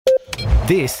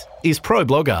This is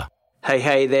ProBlogger.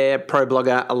 Hey there,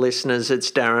 ProBlogger listeners.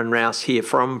 It's Darren Rouse here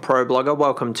from ProBlogger.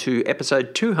 Welcome to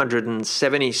episode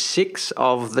 276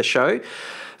 of the show.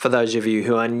 For those of you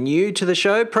who are new to the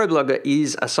show, ProBlogger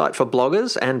is a site for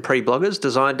bloggers and pre-bloggers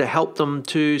designed to help them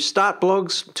to start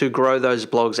blogs, to grow those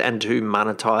blogs, and to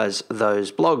monetize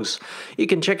those blogs. You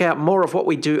can check out more of what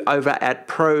we do over at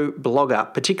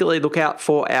ProBlogger. Particularly look out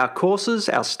for our courses,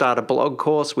 our starter blog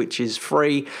course, which is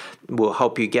free, will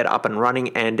help you get up and running,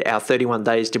 and our 31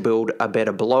 Days to Build a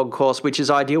Better Blog course, which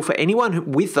is ideal for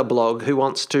anyone with a blog who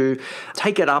wants to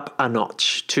take it up a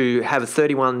notch, to have a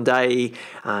 31-day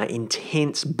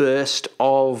intense burst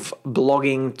of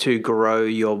blogging to grow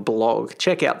your blog.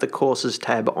 Check out the courses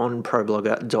tab on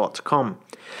ProBlogger.com.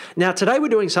 Now, today we're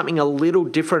doing something a little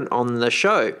different on the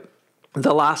show.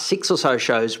 The last 6 or so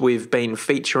shows, we've been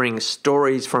featuring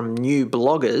stories from new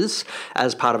bloggers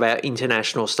as part of our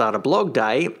International Starter Blog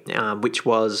Day, which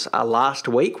was last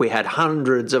week. We had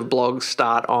hundreds of blogs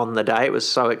start on the day. It was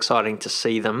so exciting to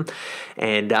see them.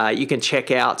 And you can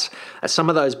check out some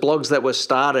of those blogs that were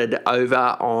started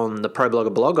over on the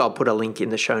ProBlogger blog. I'll put a link in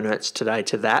the show notes today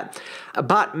to that.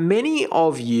 But many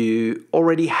of you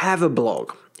already have a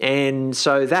blog. And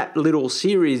so that little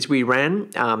series we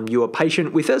ran, you were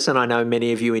patient with us, and I know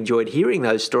many of you enjoyed hearing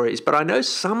those stories, but I know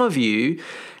some of you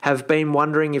have been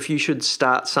wondering if you should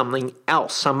start something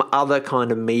else, some other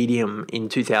kind of medium in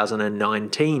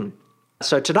 2019.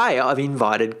 So today I've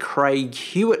invited Craig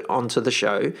Hewitt onto the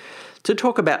show to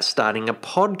talk about starting a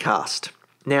podcast.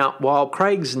 Now, while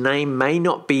Craig's name may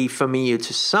not be familiar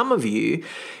to some of you,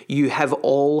 you have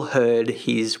all heard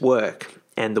his work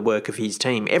and the work of his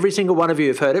team. Every single one of you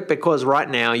have heard it because right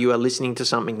now you are listening to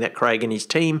something that Craig and his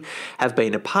team have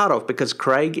been a part of, because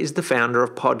Craig is the founder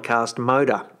of Podcast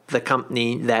Moda, the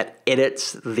company that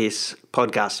edits this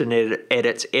podcast and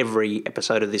edits every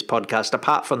episode of this podcast,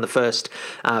 apart from the first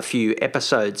few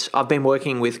episodes. I've been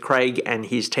working with Craig and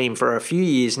his team for a few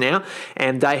years now,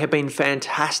 and they have been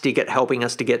fantastic at helping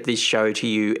us to get this show to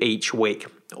you each week.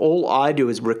 All I do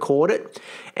is record it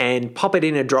and pop it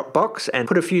in a Dropbox and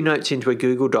put a few notes into a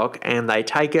Google Doc, and they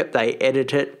take it, they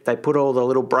edit it, they put all the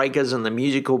little breakers and the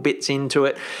musical bits into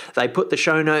it, they put the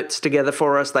show notes together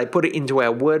for us, they put it into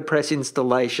our WordPress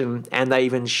installation, and they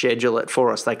even schedule it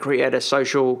for us. They create a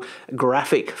social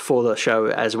graphic for the show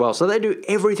as well. So they do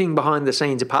everything behind the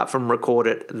scenes apart from record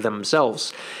it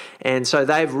themselves. And so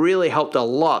they've really helped a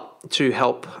lot to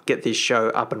help get this show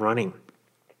up and running.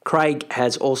 Craig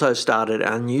has also started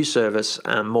a new service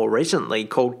more recently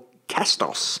called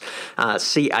Castos,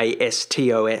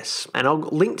 Castos, and I'll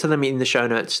link to them in the show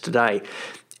notes today.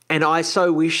 And I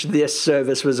so wish this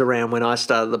service was around when I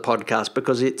started the podcast,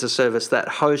 because it's a service that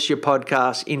hosts your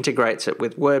podcast, integrates it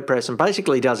with WordPress, and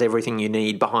basically does everything you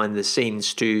need behind the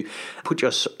scenes to put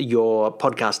your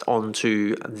podcast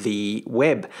onto the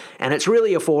web. And it's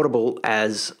really affordable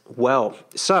as well.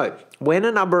 So when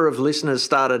a number of listeners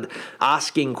started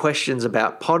asking questions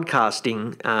about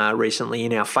podcasting recently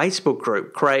in our Facebook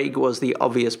group, Craig was the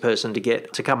obvious person to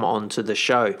get to come on to the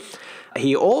show.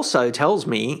 He also tells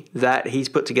me that he's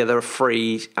put together a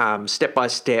free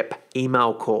step-by-step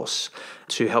email course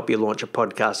to help you launch a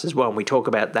podcast as well. And we talk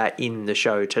about that in the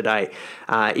show today.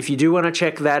 If you do want to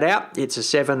check that out, it's a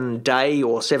 7-day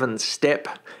or 7-step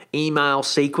email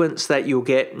sequence that you'll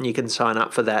get, and you can sign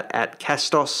up for that at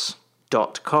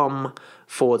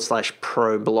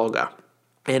castos.com/ProBlogger.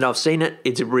 And I've seen it.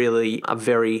 It's really a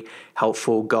very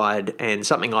helpful guide and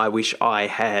something I wish I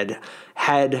had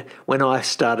when I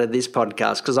started this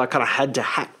podcast, because I kind of had to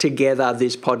hack together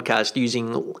this podcast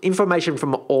using information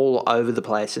from all over the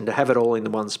place, and to have it all in the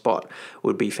one spot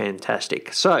would be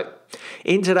fantastic. So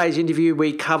in today's interview,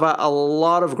 we cover a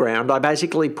lot of ground. I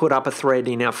basically put up a thread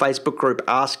in our Facebook group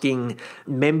asking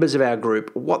members of our group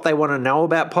what they want to know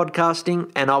about podcasting,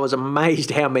 and I was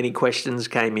amazed how many questions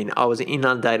came in. I was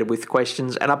inundated with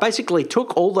questions, and I basically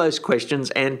took all those questions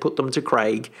and put them to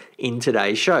Craig in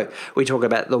today's show. We talk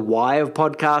about the why of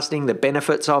podcasting, the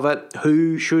benefits of it,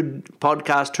 who should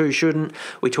podcast, who shouldn't.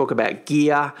 We talk about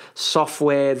gear,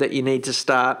 software that you need to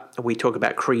start. We talk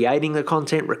about creating the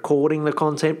content, recording the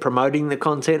content, promoting the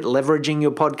content, leveraging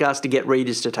your podcast to get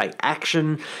readers to take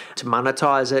action, to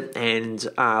monetize it, and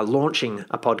launching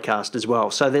a podcast as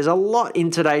well. So there's a lot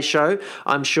in today's show.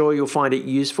 I'm sure you'll find it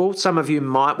useful. Some of you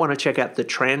might want to check out the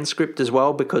transcript as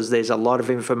well, because there's a lot of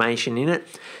information in it.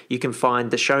 You can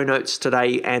find the show notes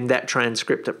today and that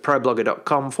transcript at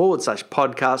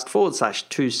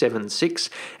ProBlogger.com/podcast/276.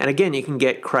 And again, you can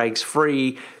get Craig's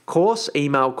free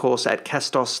email course at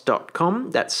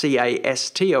castos.com. That's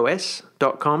castos.com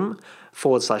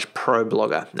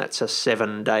ProBlogger. That's a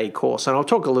 7-day course. And I'll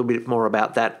talk a little bit more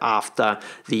about that after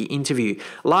the interview.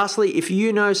 Lastly, if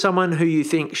you know someone who you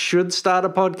think should start a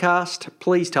podcast,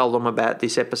 please tell them about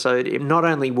this episode. It not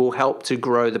only will help to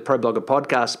grow the ProBlogger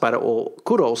podcast, but it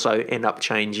could also end up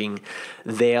changing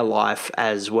their life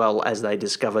as well as they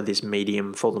discover this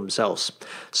medium for themselves.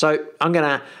 So I'm going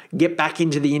to get back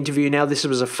into the interview now. This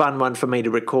was a fun one for me to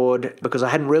record because I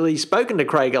hadn't really spoken to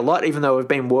Craig a lot, even though we've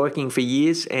been working for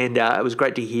years, and it was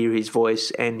great to hear his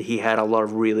voice, and he had a lot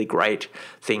of really great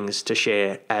things to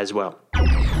share as well.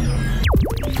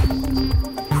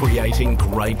 Creating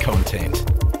great content,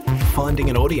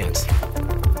 finding an audience,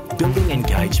 building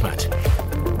engagement,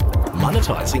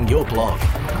 monetizing your blog.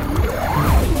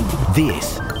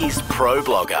 This is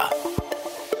ProBlogger.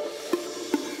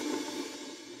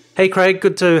 Hey Craig,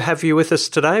 good to have you with us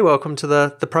today. Welcome to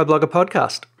the ProBlogger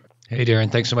podcast. Hey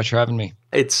Darren, thanks so much for having me.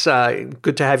 It's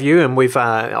good to have you, and we've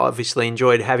obviously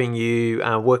enjoyed having you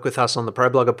work with us on the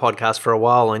ProBlogger podcast for a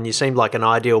while, and you seemed like an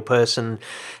ideal person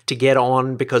to get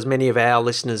on because many of our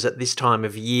listeners at this time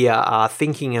of year are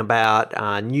thinking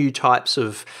about new types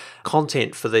of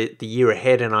content for the year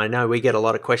ahead, and I know we get a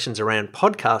lot of questions around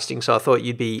podcasting, so I thought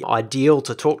you'd be ideal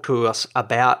to talk to us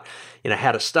about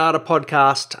how to start a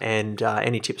podcast and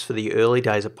any tips for the early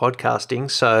days of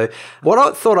podcasting. So what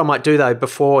I thought I might do though,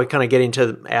 before we kind of get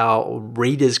into our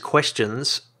readers'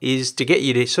 questions, is to get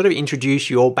you to sort of introduce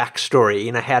your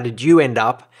backstory. How did you end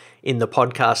up in the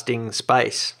podcasting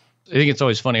space? I think it's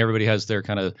always funny. Everybody has their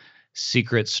kind of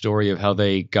secret story of how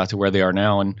they got to where they are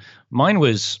now. And mine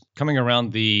was coming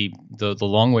around the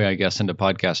long way, I guess, into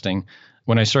podcasting.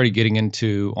 When I started getting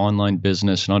into online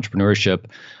business and entrepreneurship,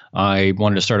 I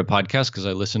wanted to start a podcast because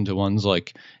I listened to ones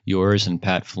like yours and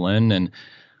Pat Flynn and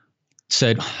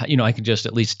said, I could just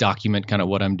at least document kind of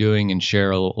what I'm doing and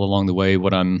share along the way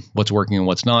what's working and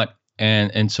what's not.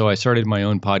 And so I started my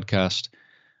own podcast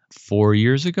 4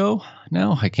 years ago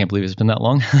now. I can't believe it's been that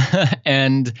long.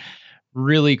 And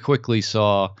really quickly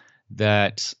saw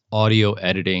that audio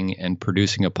editing and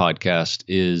producing a podcast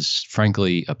is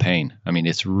frankly a pain. I mean,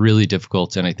 it's really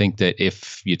difficult. And I think that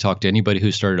if you talk to anybody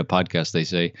who started a podcast, they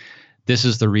say, this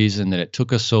is the reason that it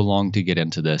took us so long to get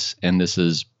into this. And this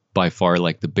is by far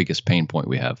like the biggest pain point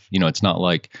we have. It's not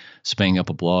like spinning up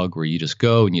a blog where you just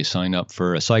go and you sign up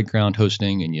for a SiteGround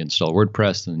hosting and you install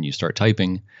WordPress and then you start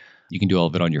typing. You can do all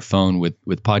of it on your phone.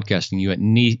 With podcasting, you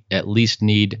at least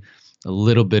need a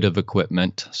little bit of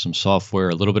equipment, some software,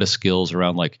 a little bit of skills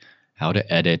around like how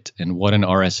to edit and what an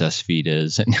RSS feed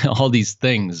is and all these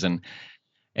things.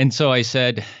 And so I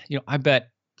said, I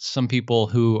bet some people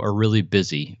who are really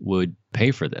busy would pay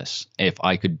for this if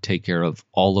I could take care of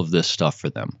all of this stuff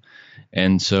for them.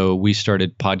 And so we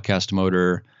started Podcast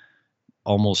Motor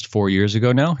almost 4 years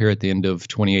ago now, here at the end of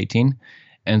 2018.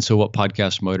 And so what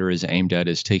Podcast Motor is aimed at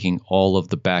is taking all of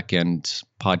the back-end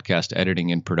podcast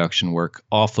editing and production work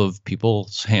off of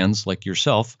people's hands like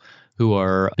yourself who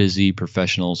are busy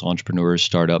professionals, entrepreneurs,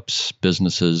 startups,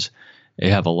 businesses. They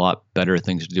have a lot better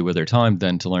things to do with their time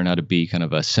than to learn how to be kind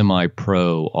of a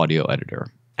semi-pro audio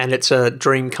editor. And it's a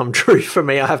dream come true for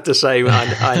me, I have to say.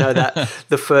 I know that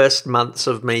the first months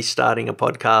of me starting a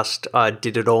podcast, I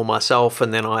did it all myself,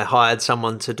 and then I hired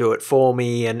someone to do it for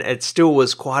me. And it still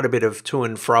was quite a bit of to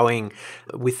and froing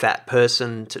with that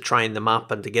person to train them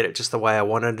up and to get it just the way I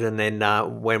wanted. And then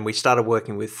when we started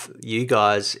working with you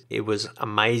guys, it was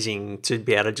amazing to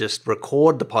be able to just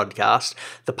record the podcast,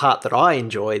 the part that I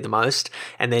enjoy the most,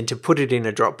 and then to put it in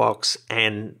a Dropbox,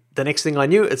 and the next thing I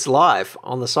knew, it's live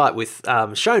on the site with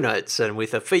show notes and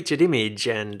with a featured image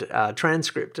and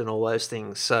transcript and all those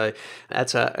things. So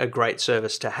that's a great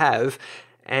service to have.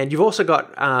 And you've also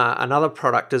got another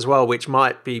product as well, which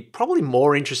might be probably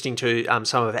more interesting to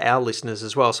some of our listeners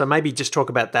as well. So maybe just talk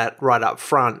about that right up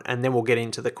front, and then we'll get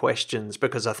into the questions,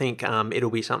 because I think it'll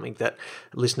be something that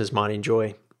listeners might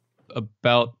enjoy.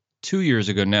 About 2 years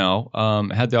ago now,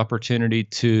 had the opportunity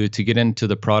to get into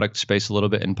the product space a little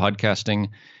bit in podcasting,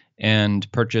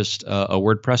 and purchased a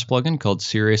WordPress plugin called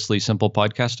Seriously Simple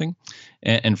Podcasting.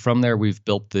 And from there, we've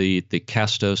built the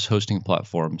Castos hosting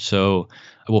platform. So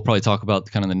we'll probably talk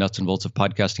about kind of the nuts and bolts of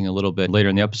podcasting a little bit later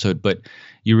in the episode, but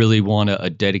you really want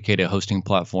a dedicated hosting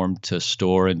platform to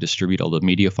store and distribute all the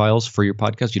media files for your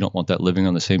podcast. You don't want that living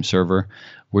on the same server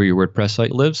where your WordPress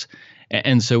site lives.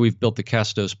 And so we've built the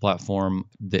Castos platform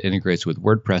that integrates with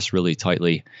WordPress really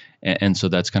tightly. And so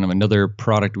that's kind of another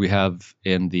product we have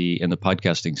in the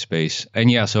podcasting space.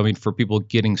 And yeah, so I mean, for people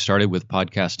getting started with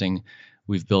podcasting,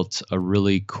 we've built a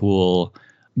really cool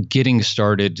getting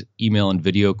started email and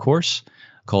video course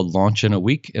called Launch in a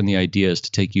Week. And the idea is to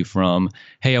take you from,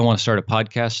 hey, I want to start a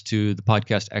podcast, to the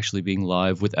podcast actually being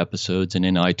live with episodes and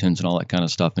in iTunes and all that kind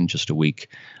of stuff in just a week.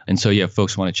 And so, yeah, if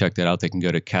folks want to check that out, they can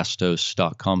go to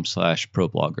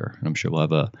castos.com/ProBlogger. And I'm sure we'll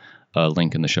have a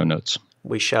link in the show notes.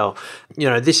 We shall.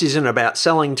 This isn't about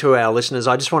selling to our listeners.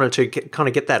 I just wanted to kind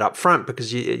of get that up front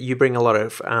because you bring a lot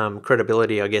of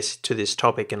credibility, I guess, to this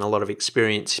topic and a lot of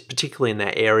experience, particularly in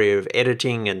that area of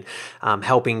editing and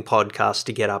helping podcasts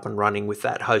to get up and running with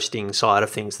that hosting side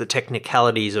of things, the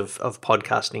technicalities of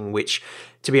podcasting, which,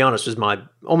 to be honest,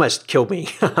 almost killed me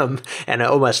and it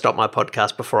almost stopped my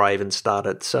podcast before I even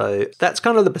started. So that's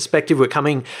kind of the perspective we're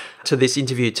coming to this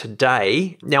interview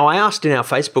today. Now, I asked in our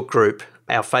Facebook group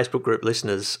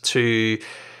listeners to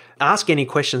ask any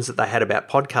questions that they had about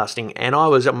podcasting, and I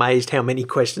was amazed how many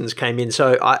questions came in.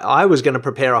 So I was going to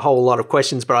prepare a whole lot of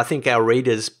questions, but I think our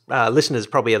listeners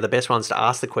probably are the best ones to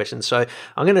ask the questions. So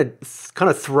I'm going to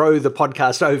kind of throw the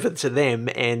podcast over to them,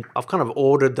 and I've kind of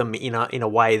ordered them in a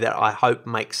way that I hope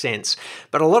makes sense.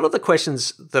 But a lot of the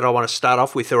questions that I want to start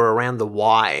off with are around the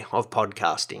why of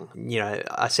podcasting.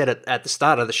 I said it at the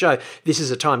start of the show, this is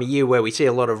a time of year where we see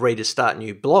a lot of readers start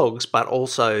new blogs, but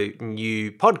also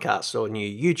new podcasts or new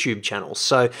YouTube channels.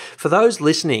 So for those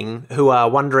listening who are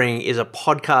wondering, is a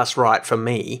podcast right for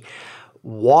me?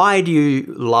 Why do you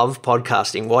love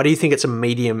podcasting? Why do you think it's a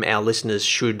medium our listeners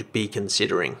should be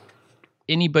considering?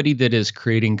 Anybody that is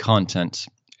creating content,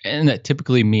 and that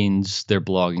typically means they're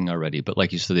blogging already, but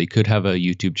like you said, they could have a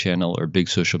YouTube channel or big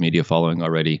social media following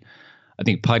already. I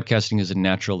think podcasting is a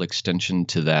natural extension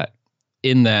to that,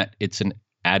 in that it's an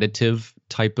additive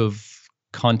type of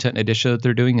content addition that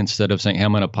they're doing. Instead of saying, hey,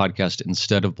 I'm on a podcast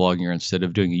instead of blogging, or instead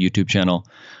of doing a YouTube channel,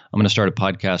 I'm going to start a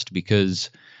podcast, because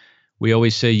we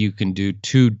always say you can do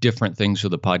two different things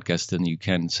with a podcast than you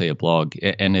can, say, a blog.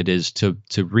 And it is to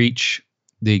reach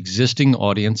the existing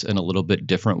audience in a little bit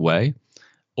different way,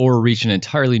 or reach an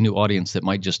entirely new audience that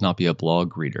might just not be a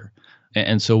blog reader.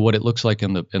 And so what it looks like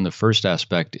in the first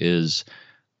aspect is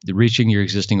reaching your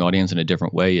existing audience in a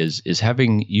different way is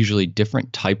having usually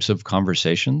different types of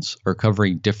conversations, or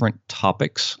covering different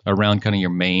topics around kind of your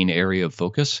main area of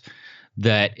focus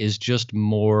that is just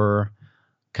more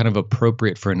kind of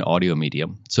appropriate for an audio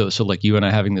medium. So like you and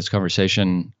I having this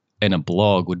conversation in a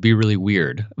blog would be really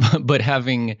weird, but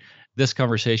having this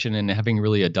conversation and having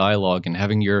really a dialogue and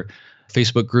having your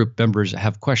Facebook group members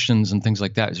have questions and things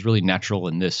like that is really natural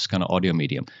in this kind of audio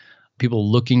medium.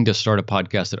 People looking to start a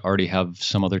podcast that already have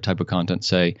some other type of content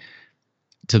say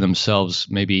to themselves,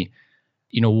 maybe,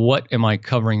 what am I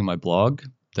covering in my blog?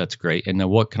 That's great. And then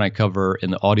what can I cover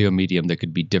in the audio medium that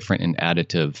could be different and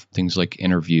additive? Things like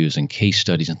interviews and case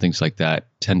studies and things like that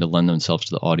tend to lend themselves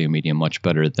to the audio medium much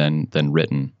better than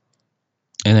written.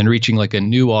 And then reaching like a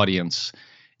new audience,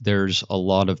 there's a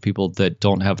lot of people that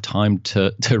don't have time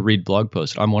to read blog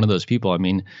posts. I'm one of those people. I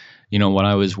mean, when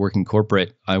I was working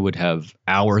corporate, I would have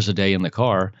hours a day in the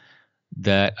car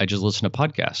that I just listened to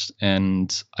podcasts,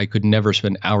 and I could never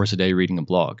spend hours a day reading a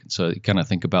blog. So you kind of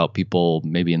think about people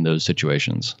maybe in those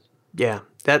situations. Yeah,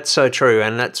 that's so true.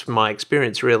 And that's my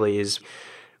experience really is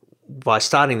by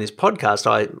starting this podcast,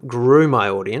 I grew my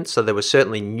audience. So there were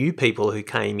certainly new people who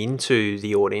came into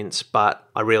the audience, but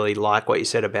I really like what you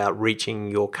said about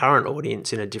reaching your current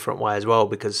audience in a different way as well,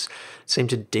 because it seemed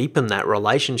to deepen that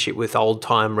relationship with old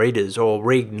time readers, or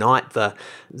reignite the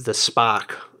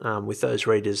spark with those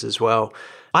readers as well.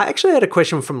 I actually had a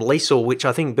question from Liesl, which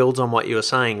I think builds on what you were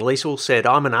saying. Liesl said,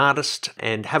 I'm an artist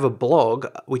and have a blog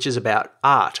which is about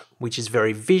art, which is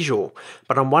very visual,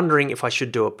 but I'm wondering if I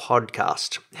should do a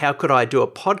podcast. How could I do a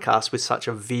podcast with such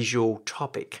a visual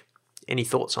topic? Any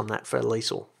thoughts on that for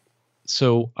Liesl?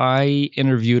 So I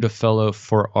interviewed a fellow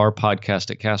for our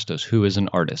podcast at Castos who is an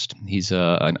artist. He's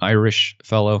an Irish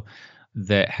fellow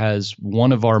that has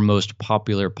one of our most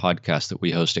popular podcasts that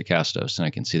we host at Castos. And I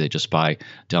can see that just by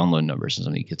download numbers.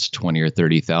 And he gets 20 or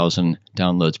 30,000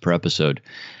 downloads per episode.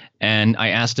 And I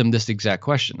asked him this exact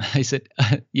question. I said,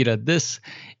 this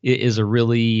is a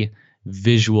really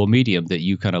visual medium that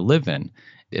you kind of live in.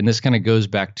 And this kind of goes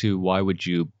back to, why would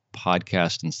you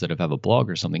podcast instead of have a blog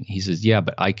or something? He says, yeah,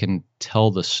 but I can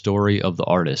tell the story of the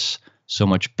artist so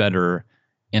much better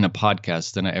in a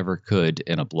podcast than I ever could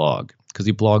in a blog, because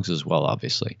he blogs as well,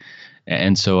 obviously.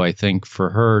 And so I think for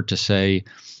her to say,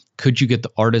 could you get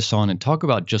the artists on and talk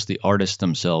about just the artists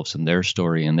themselves and their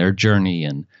story and their journey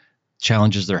and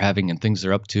challenges they're having and things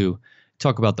they're up to,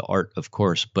 talk about the art, of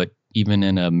course, but even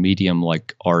in a medium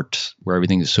like art where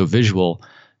everything is so visual,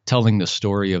 telling the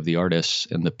story of the artists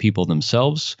and the people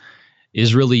themselves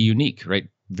is really unique, right?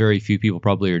 Very few people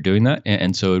probably are doing that.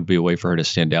 And so it would be a way for her to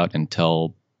stand out and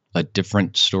tell a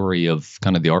different story of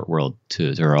kind of the art world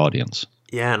to her audience.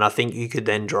 Yeah, and I think you could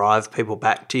then drive people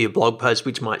back to your blog post,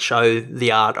 which might show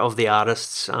the art of the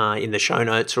artists in the show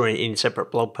notes or in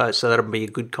separate blog posts. So that'll be a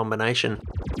good combination.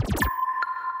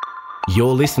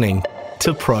 You're listening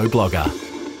to Pro Blogger.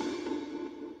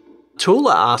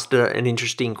 Tula asked an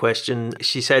interesting question.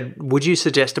 She said, would you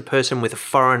suggest a person with a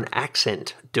foreign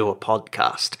accent do a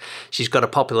podcast? She's got a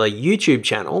popular YouTube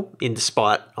channel in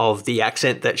spite of the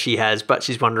accent that she has, but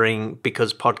she's wondering,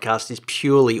 because podcast is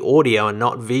purely audio and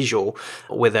not visual,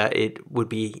 whether it would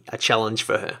be a challenge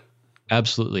for her.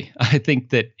 Absolutely. I think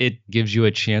that it gives you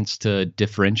a chance to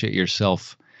differentiate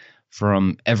yourself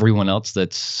from everyone else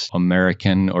that's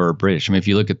American or British. I mean, if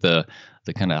you look at the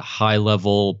kind of high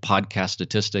level podcast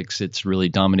statistics, it's really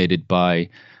dominated by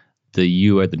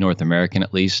the North American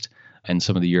at least, and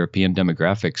some of the European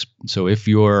demographics. So if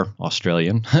you're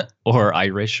Australian or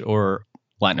Irish or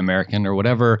Latin American or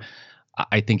whatever,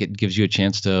 I think it gives you a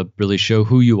chance to really show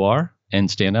who you are and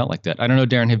stand out like that. I don't know,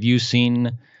 Darren, have you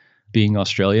seen, being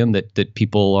Australian, that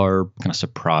people are kind of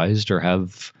surprised or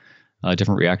have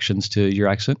different reactions to your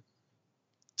accent?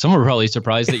 Some are probably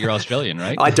surprised that you're Australian,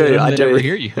 right? I do. They never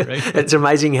hear you, right? It's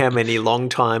amazing how many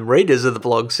long-time readers of the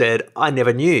blog said, I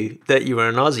never knew that you were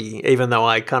an Aussie, even though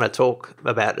I kind of talk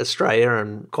about Australia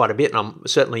and quite a bit. And I'm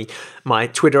certainly, my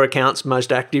Twitter account's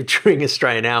most active during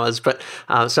Australian hours. But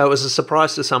so it was a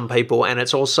surprise to some people. And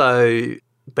it's also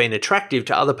been attractive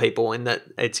to other people in that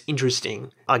it's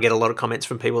interesting. I get a lot of comments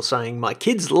from people saying, my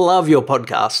kids love your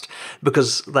podcast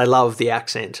because they love the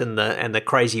accent and the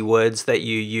crazy words that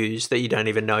you use that you don't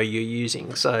even know you're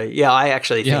using. So yeah, I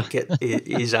actually think it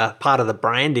is a part of the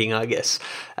branding, I guess,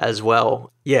 as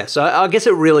well. Yeah, so I guess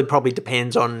it really probably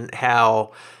depends on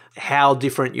how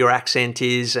different your accent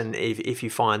is, and if you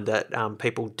find that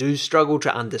people do struggle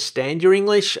to understand your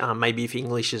English, maybe if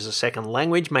English is a second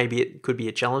language, maybe it could be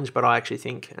a challenge, but I actually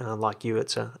think, like you,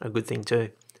 it's a good thing too.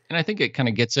 And I think it kind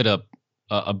of gets at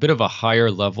a bit of a higher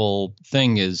level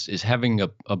thing is having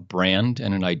a brand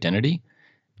and an identity.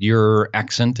 Your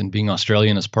accent and being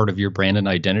Australian is part of your brand and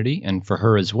identity, and for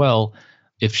her as well,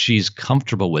 if she's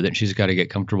comfortable with it, she's got to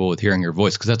get comfortable with hearing your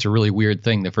voice, because that's a really weird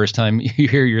thing. The first time you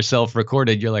hear yourself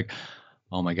recorded, you're like,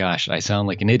 oh my gosh, I sound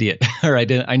like an idiot, or I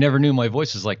never knew my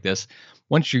voice was like this.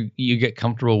 Once you get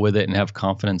comfortable with it and have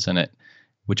confidence in it,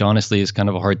 which honestly is kind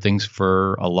of a hard thing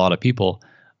for a lot of people,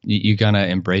 you gotta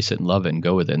embrace it and love it and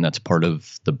go with it. And that's part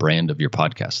of the brand of your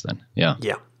podcast then. Yeah.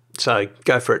 Yeah. So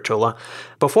go for it, Tula.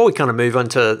 Before we kind of move on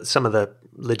to some of the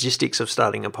logistics of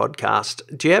starting a podcast,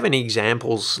 do you have any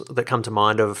examples that come to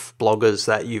mind of bloggers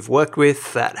that you've worked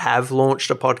with that have launched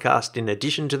a podcast in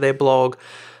addition to their blog?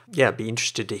 Yeah, I'd be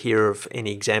interested to hear of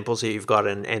any examples that you've got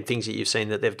and things that you've seen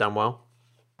that they've done well.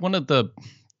 One of the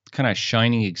kind of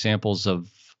shining examples of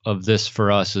this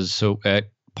for us is, so at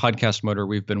Podcast Motor,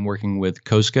 we've been working with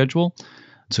CoSchedule.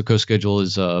 So CoSchedule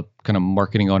is a kind of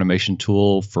marketing automation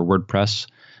tool for WordPress.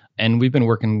 And we've been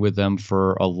working with them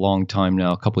for a long time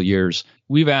now, a couple of years.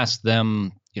 We've asked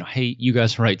them, hey, you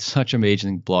guys write such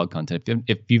amazing blog content.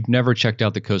 If you've never checked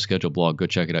out the CoSchedule blog, go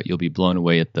check it out. You'll be blown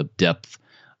away at the depth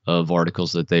of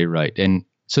articles that they write. And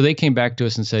so they came back to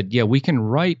us and said, yeah, we can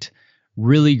write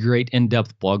really great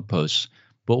in-depth blog posts,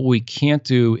 but what we can't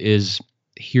do is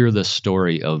hear the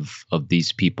story of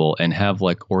these people and have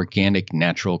like organic,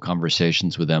 natural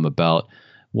conversations with them about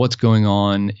what's going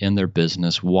on in their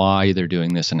business, why they're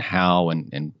doing this, and how,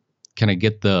 and kind of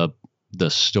get the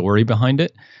story behind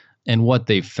it. And what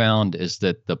they found is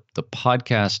that the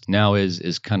podcast now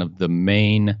is kind of the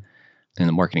main, in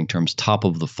the marketing terms, top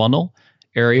of the funnel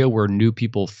area where new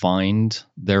people find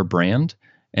their brand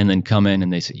and then come in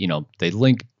and they say, they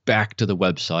link back to the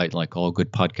website, like all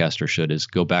good podcasters should, is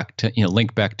go back to,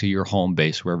 link back to your home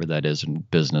base, wherever that is, in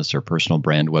business or personal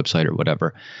brand website or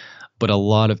whatever. But a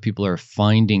lot of people are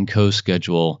finding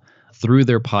CoSchedule through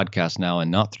their podcast now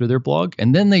and not through their blog.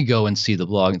 And then they go and see the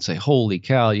blog and say, holy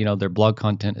cow, their blog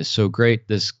content is so great.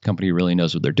 This company really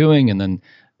knows what they're doing. And then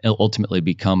ultimately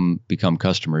become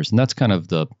customers. And that's kind of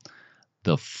the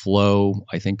flow,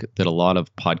 I think, that a lot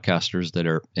of podcasters that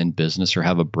are in business or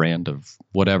have a brand of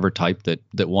whatever type that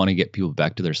want to get people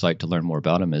back to their site to learn more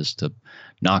about them, is to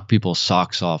knock people's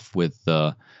socks off with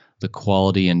the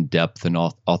quality and depth and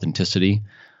authenticity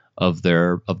of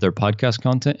their podcast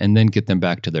content, and then get them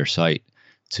back to their site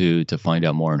to find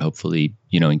out more and hopefully,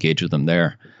 engage with them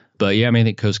there. But yeah, I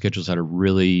think CoSchedule's had a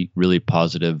really, really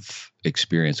positive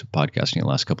experience with podcasting in the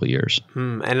last couple of years.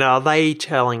 And are they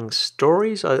telling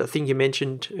stories? I think you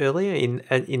mentioned earlier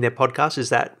in their podcast. Is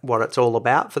that what it's all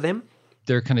about for them?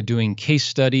 They're kind of doing case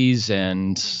studies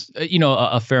and,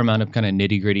 a fair amount of kind of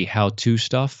nitty gritty how-to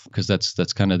stuff, because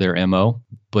that's kind of their MO.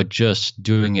 But just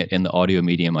doing it in the audio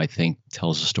medium, I think,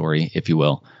 tells a story, if you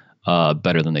will,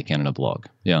 better than they can in a blog.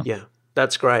 Yeah. Yeah.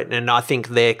 That's great. And I think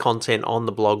their content on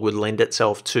the blog would lend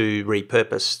itself to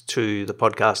repurpose to the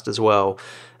podcast as well.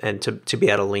 And to be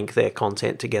able to link their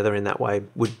content together in that way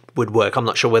would work. I'm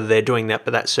not sure whether they're doing that,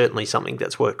 but that's certainly something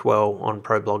that's worked well on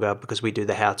ProBlogger, because we do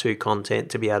the how-to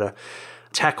content. To be able to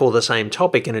tackle the same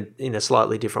topic in a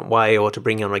slightly different way, or to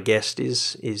bring on a guest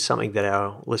is something that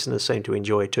our listeners seem to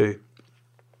enjoy too.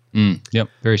 Yep.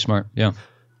 Very smart. Yeah.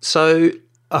 So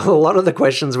a lot of the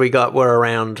questions we got were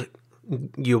around,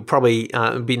 you'll probably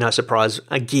be no surprise,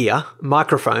 gear.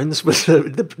 Microphones was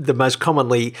the most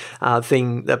commonly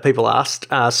thing that people asked.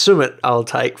 Sumit, I'll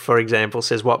take, for example,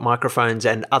 says, what microphones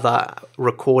and other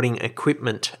recording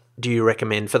equipment do you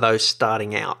recommend for those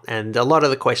starting out? And a lot of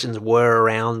the questions were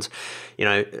around,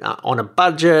 on a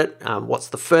budget, what's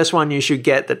the first one you should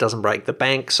get that doesn't break the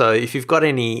bank? So if you've got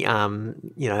any,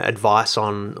 advice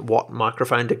on what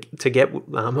microphone to get,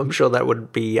 I'm sure that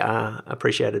would be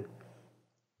appreciated.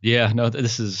 Yeah, no,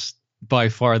 this is by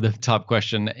far the top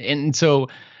question. And so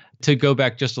to go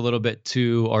back just a little bit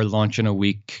to our Launch in a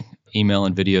Week email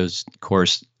and videos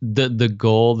course, the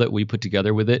goal that we put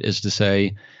together with it is to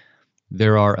say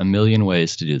there are a million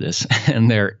ways to do this.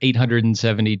 And there are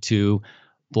 872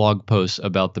 blog posts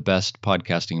about the best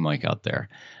podcasting mic out there.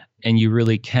 And you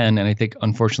really can. And I think,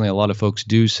 unfortunately, a lot of folks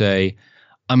do say,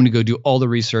 I'm going to go do all the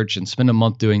research and spend a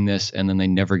month doing this, and then they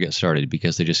never get started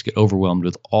because they just get overwhelmed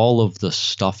with all of the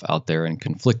stuff out there and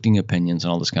conflicting opinions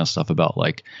and all this kind of stuff about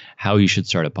like how you should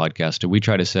start a podcast. And we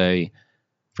try to say,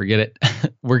 forget it.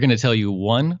 We're going to tell you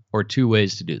 1 or 2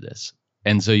 ways to do this.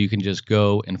 And so you can just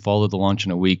go and follow the Launch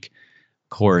in a Week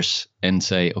course and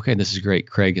say, okay, this is great.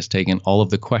 Craig has taken all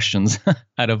of the questions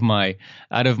out of my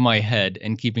head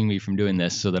and keeping me from doing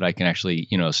this so that I can actually,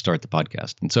 start the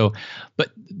podcast. And so,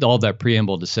 but all that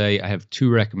preamble to say, I have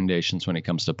 2 recommendations when it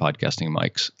comes to podcasting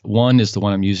mics. One is the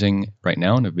one I'm using right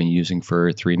now, and I've been using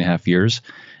for 3.5 years,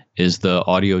 is the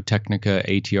Audio-Technica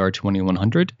ATR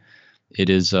 2100. It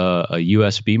is a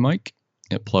USB mic.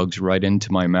 It plugs right into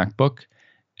my MacBook.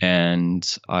 And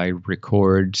I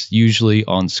record usually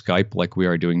on Skype like we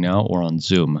are doing now, or on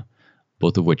Zoom,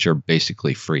 both of which are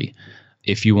basically free.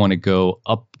 If you want to go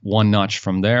up one notch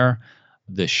from there,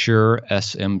 the Shure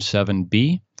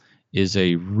SM7B is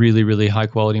a really, really high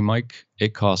quality mic.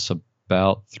 It costs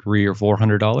about $300 or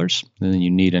 $400. And then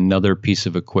you need another piece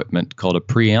of equipment called a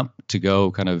preamp to go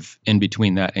kind of in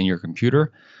between that and your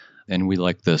computer. And we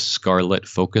like the Scarlett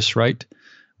Focusrite,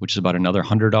 which is about another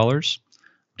 $100.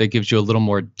 That gives you a little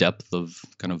more depth of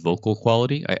kind of vocal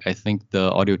quality. I think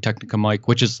the Audio-Technica mic,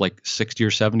 which is like $60 or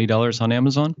 $70 on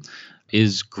Amazon,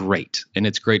 is great. And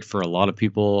it's great for a lot of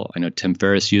people. I know Tim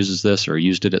Ferriss uses this or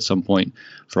used it at some point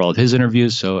for all of his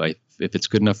interviews. So if it's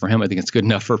good enough for him, I think it's good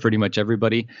enough for pretty much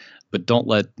everybody. But don't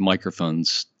let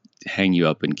microphones hang you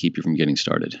up and keep you from getting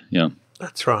started. Yeah.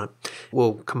 That's right.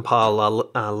 We'll compile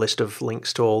a list of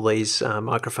links to all these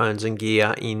microphones and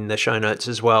gear in the show notes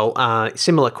as well.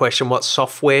 Similar question, what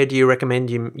software do you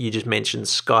recommend? You just mentioned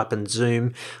Skype and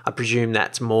Zoom. I presume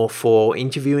that's more for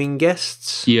interviewing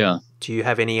guests? Yeah. Do you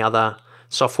have any other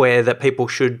software that people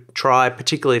should try,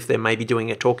 particularly if they're maybe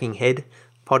doing a talking head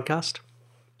podcast?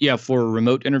 Yeah, for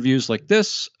remote interviews like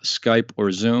this, Skype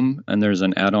or Zoom, and there's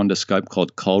an add-on to Skype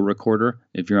called Call Recorder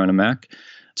if you're on a Mac.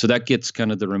 So that gets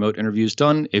kind of the remote interviews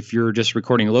done. If you're just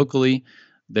recording locally,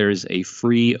 there's a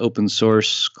free open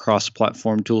source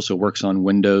cross-platform tool, so it works on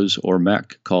Windows or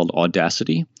Mac, called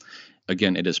Audacity.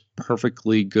 Again, it is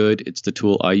perfectly good. It's the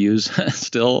tool I use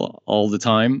still all the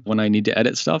time when I need to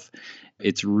edit stuff.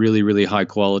 It's really, really high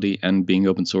quality, and being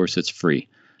open source, it's free.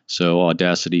 So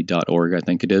audacity.org, I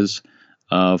think it is,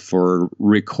 for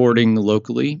recording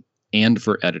locally and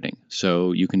for editing.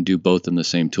 So you can do both in the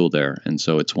same tool there. And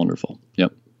so it's wonderful.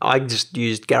 Yep. I just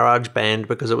used GarageBand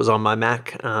because it was on my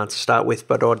Mac to start with,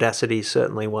 but Audacity is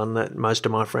certainly one that most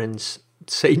of my friends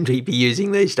seem to be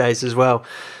using these days as well.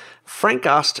 Frank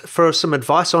asked for some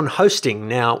advice on hosting.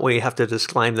 Now, we have to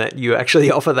disclaim that you actually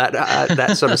offer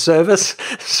that sort of service.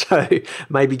 So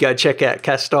maybe go check out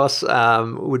Castos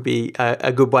would be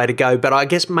a good way to go. But I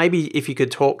guess maybe if you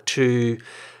could talk to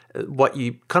what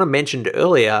you kind of mentioned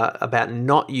earlier about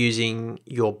not using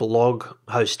your blog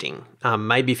hosting.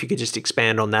 Maybe if you could just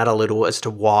expand on that a little as to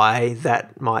why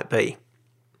that might be.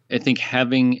 I think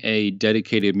having a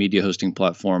dedicated media hosting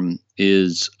platform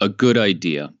is a good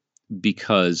idea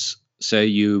because, say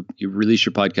you release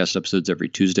your podcast episodes every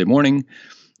Tuesday morning.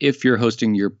 If you're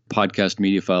hosting your podcast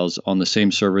media files on the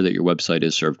same server that your website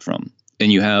is served from,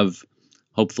 and you have,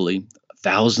 hopefully,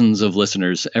 thousands of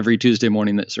listeners every Tuesday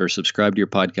morning that are subscribed to your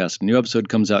podcast. A new episode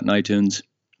comes out in iTunes.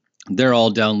 They're all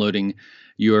downloading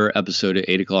your episode at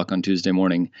 8 o'clock on Tuesday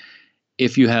morning.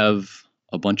 If you have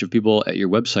a bunch of people at your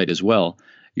website as well,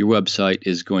 your website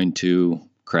is going to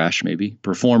crash, maybe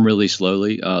perform really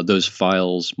slowly. Those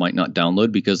files might not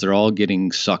download because they're all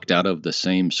getting sucked out of the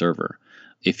same server.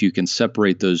 If you can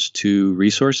separate those two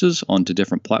resources onto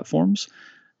different platforms,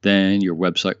 then your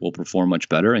website will perform much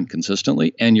better and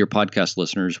consistently, and your podcast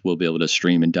listeners will be able to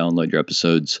stream and download your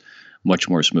episodes much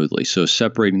more smoothly. So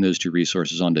separating those two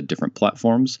resources onto different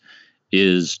platforms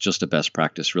is just a best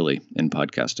practice, really, in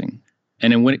podcasting.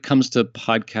 And then when it comes to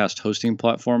podcast hosting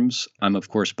platforms, I'm of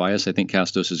course biased. I think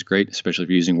Castos is great, especially if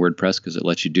you're using WordPress, because it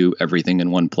lets you do everything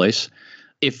in one place.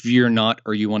 If you're not,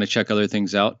 or you want to check other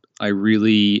things out, I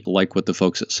really like what the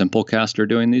folks at Simplecast are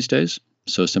doing these days.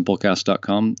 So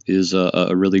simplecast.com is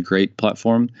a really great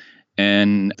platform.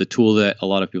 And the tool that a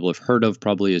lot of people have heard of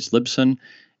probably is Libsyn.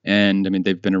 And I mean,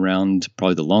 they've been around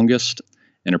probably the longest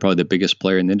and are probably the biggest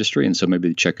player in the industry. And so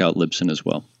maybe check out Libsyn as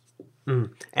well.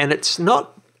 And it's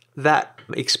not that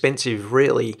expensive,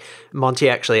 really. Monty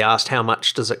actually asked how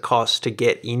much does it cost to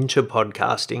get into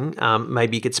podcasting.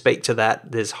 Maybe you could speak to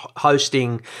that. There's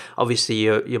hosting, obviously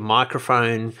your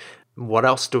microphone. What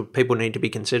else do people need to be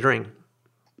considering?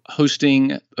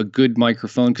 Hosting, a good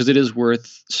microphone, because it is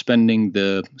worth spending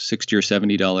the $60 or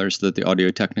 $70 that the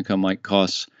Audio-Technica mic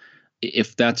costs.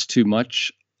 If that's too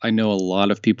much, I know a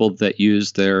lot of people that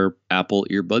use their Apple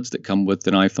earbuds that come with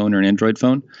an iPhone or an Android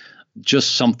phone.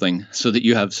 Just something so that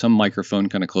you have some microphone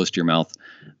kind of close to your mouth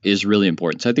is really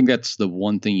important. So I think that's the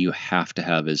one thing you have to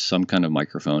have is some kind of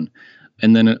microphone.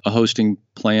 And then a hosting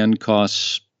plan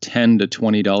costs $10 to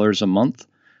 $20 a month.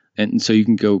 And so you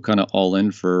can go kind of all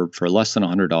in for less than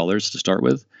 $100 to start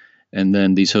with. And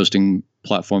then these hosting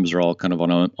platforms are all kind of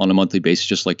on a monthly basis,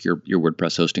 just like your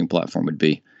WordPress hosting platform would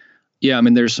be. Yeah, I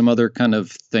mean, there's some other kind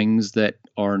of things that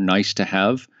are nice to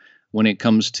have when it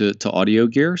comes to audio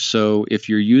gear. So if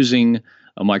you're using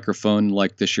a microphone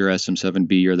like the Shure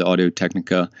SM7B or the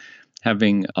Audio-Technica,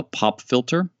 having a pop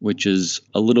filter, which is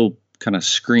a little kind of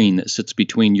screen that sits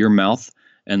between your mouth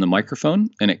and the microphone,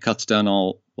 and it cuts down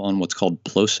all on what's called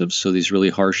plosives, so these really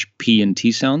harsh P and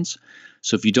T sounds.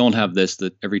 So if you don't have this,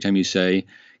 that every time you say,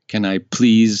 "Can I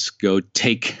please go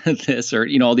take this?" or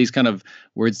all these kind of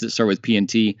words that start with P and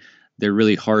T, they're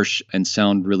really harsh and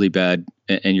sound really bad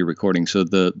in your recording. So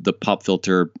the pop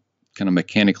filter kind of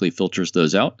mechanically filters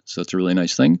those out. So it's a really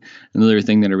nice thing. Another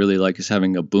thing that I really like is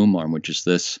having a boom arm, which is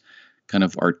this kind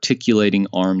of articulating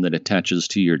arm that attaches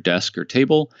to your desk or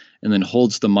table and then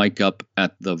holds the mic up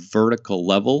at the vertical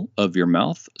level of your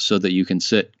mouth so that you can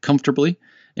sit comfortably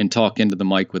and talk into the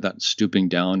mic without stooping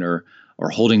down or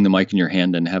holding the mic in your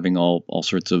hand and having all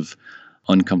sorts of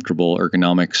uncomfortable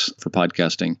ergonomics for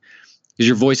podcasting. Because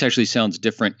your voice actually sounds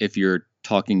different if you're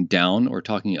talking down or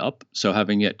talking up. So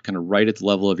having it kind of right at the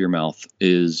level of your mouth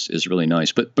is really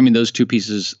nice. But I mean, those two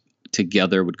pieces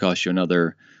together would cost you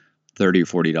another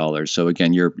 $30 or $40. So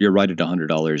again, you're right at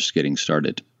 $100 getting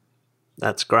started.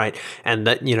 That's great. And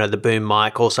that, the boom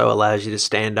mic also allows you to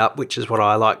stand up, which is what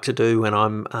I like to do when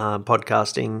I'm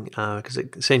podcasting, because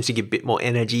it seems to give a bit more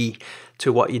energy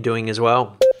to what you're doing as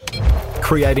well.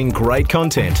 Creating great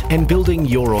content and building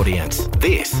your audience.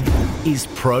 This is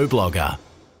ProBlogger.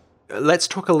 Let's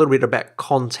talk a little bit about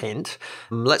content.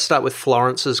 Let's start with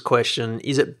Florence's question.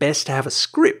 Is it best to have a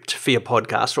script for your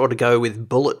podcast or to go with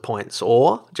bullet points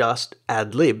or just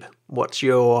ad lib? What's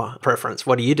your preference?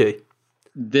 What do you do?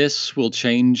 This will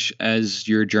change as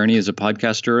your journey as a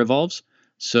podcaster evolves.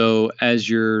 So as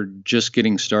you're just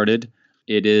getting started,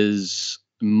 it is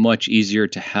much easier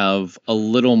to have a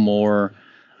little more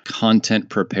content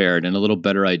prepared and a little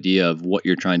better idea of what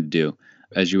you're trying to do.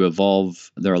 As you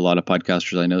evolve, there are a lot of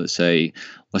podcasters I know that say,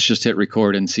 let's just hit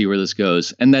record and see where this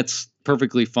goes. And that's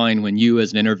perfectly fine when you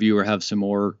as an interviewer have some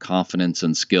more confidence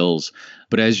and skills.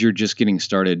 But as you're just getting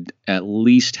started, at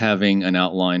least having an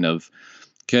outline of,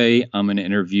 okay, I'm going to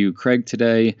interview Craig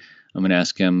today. I'm going to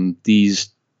ask him these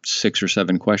 6 or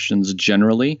 7 questions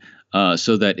generally,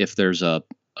 so that if there's a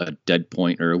dead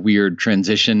point or a weird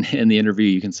transition in the interview,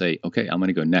 you can say, okay, I'm going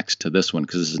to go next to this one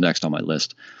because this is next on my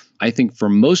list. I think for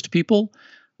most people,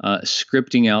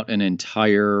 scripting out an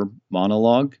entire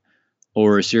monologue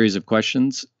or a series of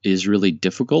questions is really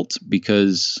difficult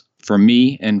because for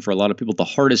me and for a lot of people, the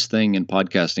hardest thing in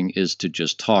podcasting is to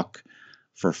just talk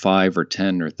for 5 or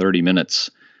 10 or 30 minutes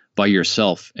by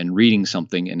yourself and reading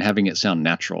something and having it sound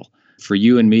natural. For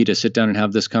you and me to sit down and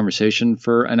have this conversation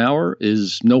for an hour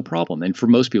is no problem. And for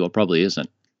most people, it probably isn't.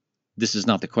 This is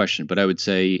not the question, but I would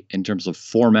say in terms of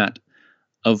format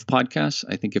of podcasts,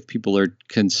 I think if people are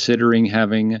considering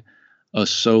having a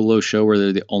solo show where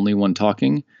they're the only one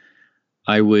talking,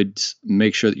 I would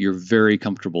make sure that you're very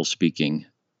comfortable speaking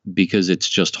because it's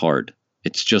just hard.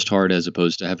 it's just hard as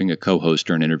opposed to having a co-host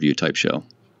or an interview type show.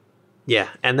 Yeah,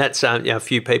 and that's a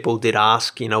few people did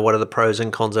ask, what are the pros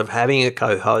and cons of having a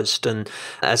co-host? And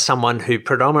as someone who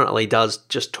predominantly does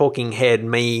just talking head,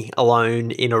 me alone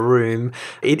in a room,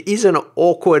 it is an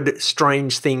awkward,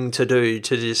 strange thing to do,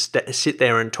 to just sit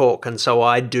there and talk. And so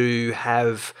I don't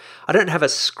have a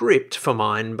script for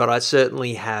mine, but I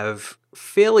certainly have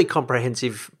fairly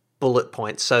comprehensive bullet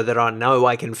points so that I know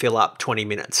I can fill up 20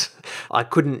 minutes. I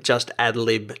couldn't just ad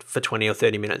lib for 20 or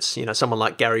 30 minutes. Someone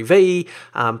like Gary Vee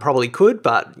probably could,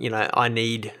 but, I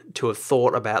need to have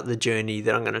thought about the journey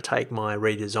that I'm going to take my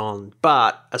readers on.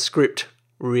 But a script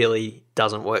really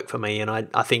doesn't work for me. And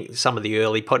I think some of the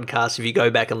early podcasts, if you go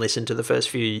back and listen to the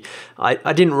first few, I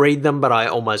didn't read them, but I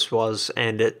almost was.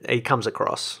 And it comes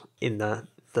across in the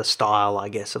style, I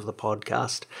guess, of the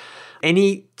podcast.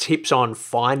 Any tips on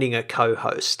finding a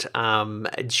co-host?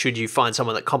 Should you find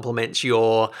someone that complements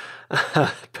your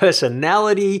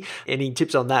personality? Any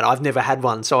tips on that? I've never had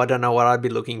one, so I don't know what I'd be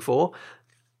looking for.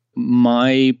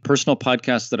 My personal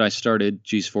podcast that I started,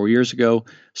 4 years ago,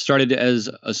 started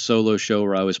as a solo show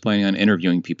where I was planning on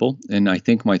interviewing people. And I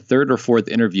think my third or fourth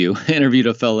interview, interviewed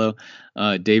a fellow,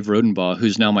 Dave Rodenbaugh,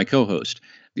 who's now my co-host.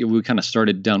 We kind of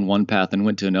started down one path and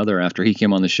went to another after he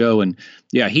came on the show. And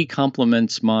yeah, he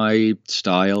complements my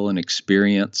style and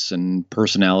experience and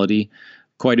personality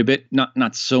quite a bit.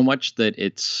 Not so much that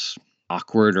it's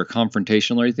awkward or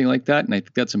confrontational or anything like that. And I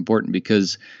think that's important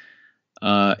because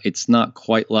it's not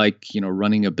quite like,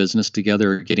 running a business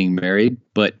together or getting married.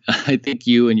 But I think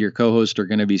you and your co-host are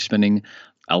going to be spending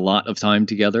a lot of time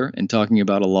together and talking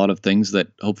about a lot of things that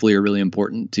hopefully are really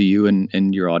important to you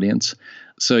and your audience.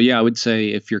 So yeah, I would say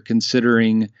if you're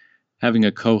considering having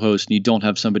a co-host and you don't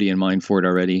have somebody in mind for it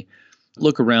already,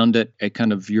 look around at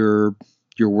kind of your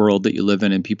world that you live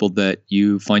in and people that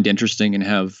you find interesting and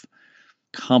have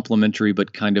complementary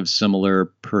but kind of similar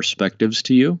perspectives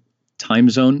to you. Time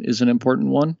zone is an important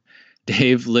one.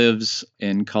 Dave lives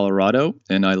in Colorado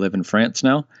and I live in France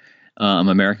now. I'm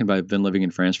American, but I've been living in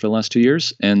France for the last 2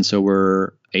 years. And so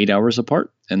we're 8 hours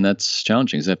apart. And that's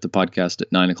challenging because I have to podcast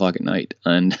at 9 o'clock at night.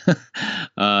 And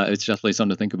it's definitely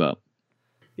something to think about.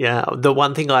 Yeah. The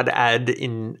one thing I'd add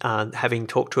in having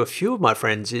talked to a few of my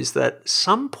friends is that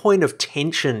some point of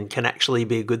tension can actually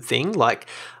be a good thing. Like,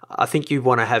 I think you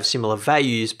want to have similar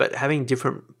values, but having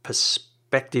different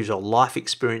perspectives or life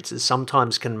experiences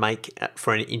sometimes can make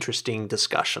for an interesting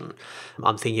discussion.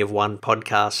 I'm thinking of one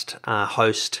podcast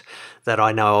host that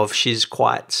I know of. She's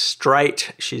quite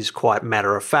straight, she's quite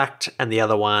matter of fact, and the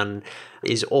other one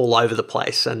is all over the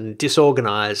place and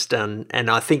disorganized, and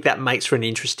I think that makes for an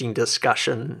interesting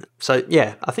discussion. So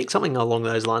yeah, I think something along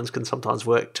those lines can sometimes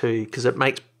work too, because it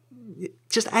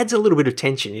just adds a little bit of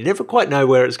tension. You never quite know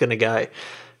where it's going to go.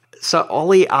 So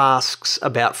Ollie asks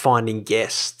about finding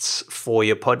guests for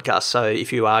your podcast. So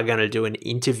if you are going to do an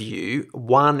interview,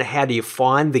 1, how do you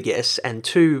find the guests? And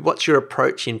 2, what's your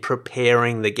approach in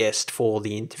preparing the guest for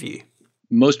the interview?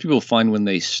 Most people find when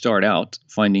they start out,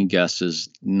 finding guests is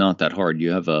not that hard. You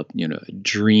have a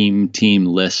dream team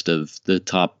list of the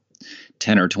top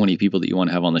 10 or 20 people that you want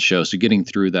to have on the show. So getting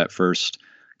through that first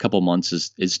couple months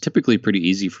is typically pretty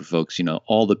easy for folks.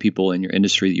 All the people in your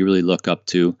industry that you really look up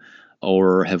to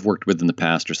or have worked with in the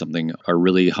past or something are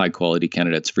really high quality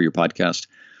candidates for your podcast.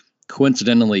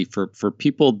 Coincidentally, for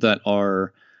people that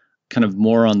are kind of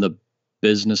more on the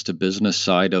business to business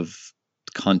side of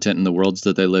content in the worlds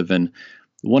that they live in,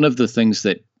 one of the things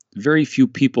that very few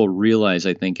people realize,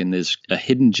 I think, and there's a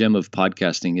hidden gem of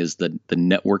podcasting, is the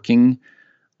networking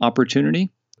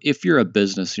opportunity. If you're a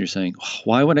business and you're saying,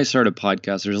 why would I start a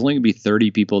podcast? There's only going to be 30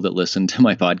 people that listen to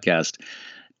my podcast.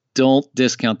 Don't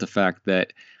discount the fact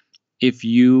that if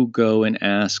you go and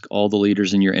ask all the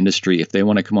leaders in your industry if they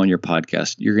want to come on your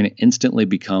podcast, you're going to instantly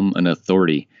become an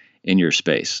authority in your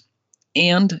space.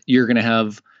 And you're going to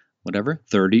have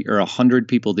 30 or 100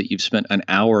 people that you've spent an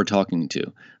hour talking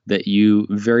to that you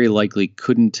very likely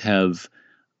couldn't have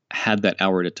had that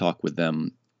hour to talk with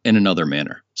them in another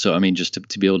manner. So, just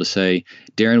to be able to say,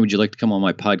 Darren, would you like to come on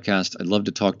my podcast? I'd love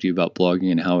to talk to you about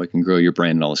blogging and how it can grow your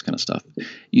brand and all this kind of stuff.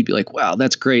 You'd be like, wow,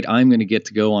 that's great. I'm going to get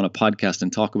to go on a podcast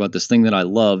and talk about this thing that I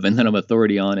love and that I'm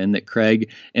authority on, and that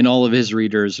Craig and all of his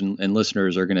readers and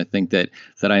listeners are going to think that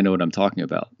I know what I'm talking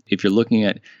about. If you're looking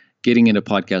at getting into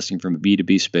podcasting from a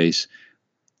B2B space,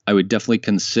 I would definitely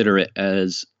consider it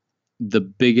as the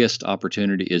biggest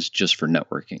opportunity is just for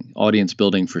networking. Audience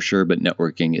building for sure, but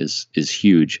networking is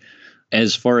huge.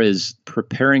 As far as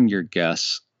preparing your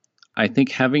guests, I think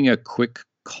having a quick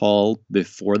call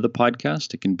before the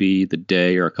podcast, it can be the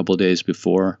day or a couple of days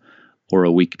before or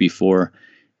a week before,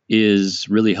 is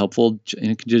really helpful.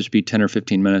 And it can just be 10 or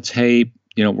 15 minutes. Hey,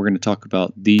 we're going to talk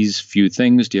about these few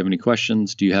things. Do you have any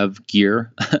questions? Do you have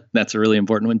gear? That's a really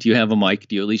important one. Do you have a mic?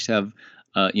 Do you at least have,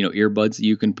 earbuds that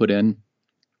you can put in?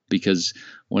 Because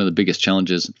one of the biggest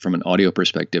challenges from an audio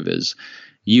perspective is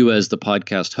you as the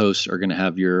podcast host are going to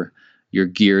have your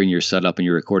gear and your setup and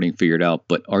your recording figured out,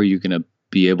 but are you going to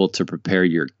be able to prepare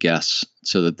your guests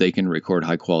so that they can record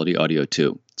high quality audio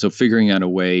too? So figuring out a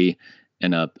way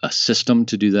and a system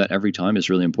to do that every time is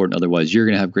really important. Otherwise, you're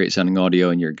going to have great sounding audio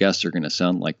and your guests are going to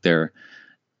sound like they're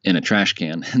in a trash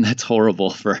can. And that's horrible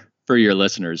for your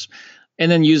listeners.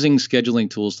 And then using scheduling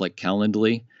tools like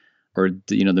Calendly or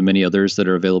the many others that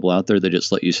are available out there that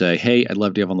just let you say, hey, I'd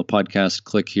love to have on the podcast.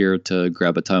 Click here to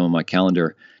grab a time on my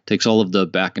calendar. Takes all of the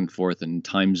back and forth and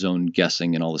time zone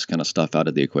guessing and all this kind of stuff out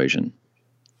of the equation.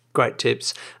 Great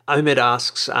tips. Omid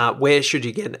asks, where should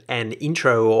you get an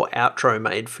intro or outro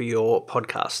made for your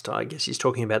podcast? I guess he's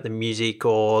talking about the music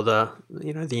or the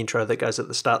intro that goes at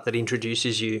the start that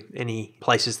introduces you. Any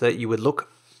places that you would look?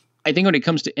 I think when it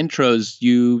comes to intros,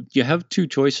 you have two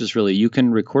choices, really. You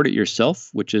can record it yourself,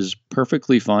 which is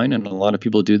perfectly fine, and a lot of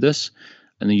people do this,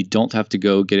 and then you don't have to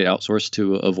go get it outsourced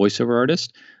to a voiceover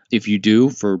artist. If you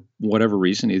do, for whatever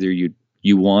reason, either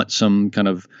you want some kind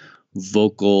of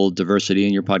vocal diversity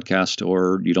in your podcast,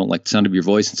 or you don't like the sound of your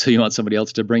voice, and so you want somebody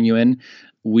else to bring you in.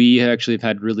 We actually have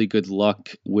had really good luck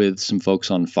with some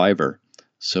folks on Fiverr.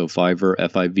 So Fiverr,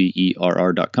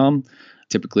 Fiverr.com.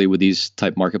 Typically with these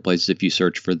type marketplaces, if you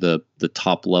search for the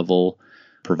top level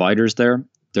providers there,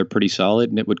 they're pretty solid,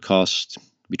 and it would cost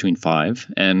between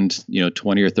 $5 and $20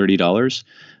 or $30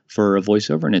 for a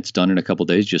voiceover, and it's done in a couple of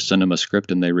days. Just send them a script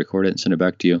and they record it and send it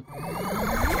back to you.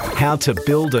 How to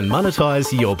build and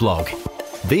monetize your blog.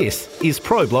 This is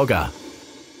ProBlogger.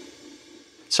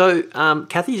 So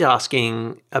Kathy's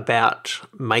asking about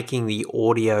making the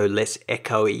audio less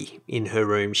echoey in her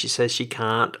room. She says she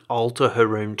can't alter her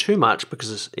room too much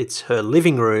because it's her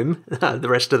living room the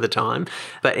rest of the time.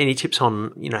 But any tips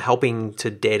on helping to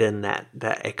deaden that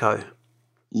echo?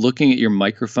 Looking at your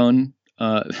microphone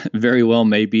very well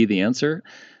may be the answer.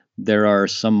 There are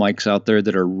some mics out there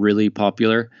that are really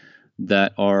popular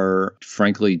that are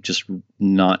frankly just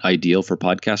not ideal for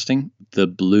podcasting. The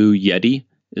Blue Yeti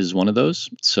is one of those.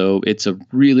 So it's a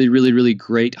really, really, really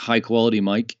great high quality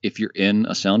mic if you're in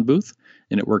a sound booth,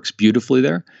 and it works beautifully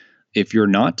there. If you're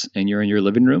not, and you're in your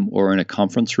living room or in a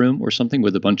conference room or something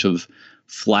with a bunch of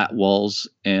flat walls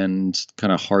and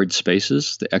kind of hard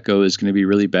spaces, the echo is going to be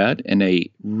really bad. And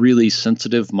a really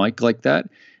sensitive mic like that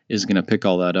is going to pick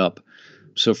all that up.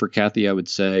 So for Kathy, I would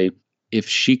say if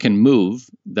she can move,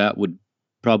 that would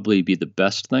probably be the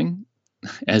best thing.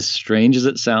 As strange as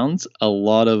it sounds, a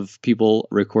lot of people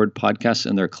record podcasts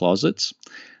in their closets.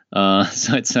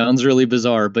 So it sounds really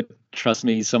bizarre, but trust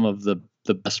me, some of the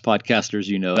best podcasters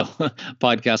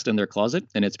podcast in their closet.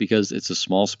 And it's because it's a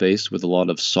small space with a lot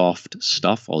of soft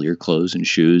stuff, all your clothes and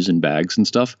shoes and bags and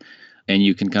stuff. And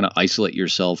you can kind of isolate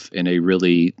yourself in a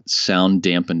really sound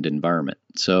dampened environment.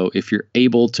 So if you're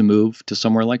able to move to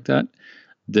somewhere like that,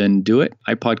 then do it.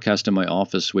 I podcast in my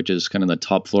office, which is kind of the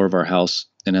top floor of our house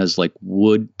and has like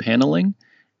wood paneling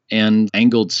and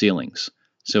angled ceilings.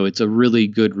 So it's a really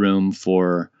good room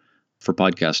for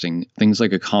podcasting. Things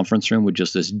like a conference room with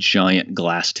just this giant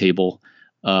glass table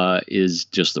is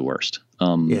just the worst.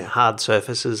 Hard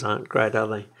surfaces aren't great, are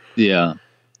they? Yeah.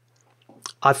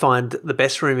 I find the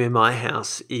best room in my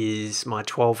house is my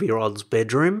 12-year-old's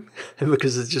bedroom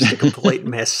because it's just a complete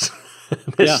mess.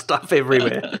 There's stuff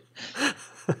everywhere.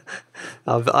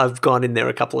 I've gone in there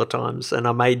a couple of times, and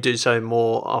I may do so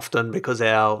more often because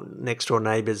our next door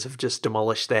neighbours have just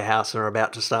demolished their house and are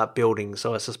about to start building.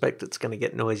 So I suspect it's going to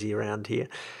get noisy around here,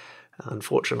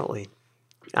 unfortunately.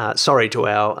 Sorry to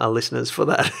our listeners for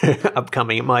that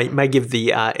upcoming. It may give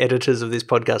the editors of this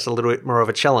podcast a little bit more of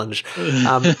a challenge.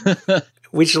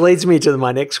 Which leads me to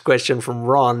my next question from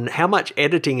Ron. How much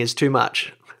editing is too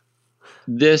much?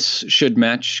 This should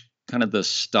match kind of the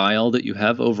style that you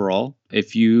have overall.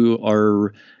 If you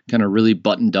are kind of really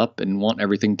buttoned up and want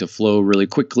everything to flow really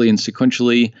quickly and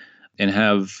sequentially and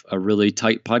have a really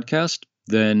tight podcast,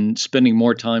 then spending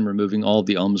more time removing all of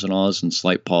the ums and ahs and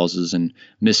slight pauses and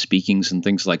misspeakings and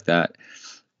things like that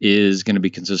is going to be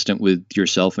consistent with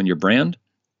yourself and your brand.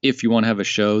 If you want to have a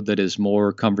show that is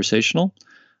more conversational,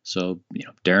 so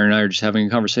Darren and I are just having a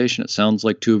conversation, it sounds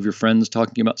like two of your friends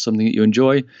talking about something that you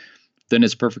enjoy, then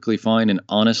it's perfectly fine. And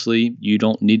honestly, you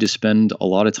don't need to spend a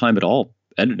lot of time at all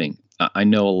editing. I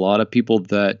know a lot of people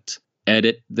that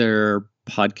edit their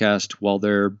podcast while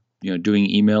they're doing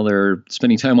email or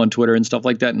spending time on Twitter and stuff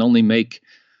like that, and only make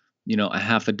a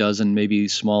half a dozen maybe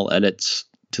small edits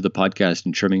to the podcast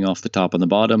and trimming off the top and the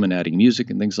bottom and adding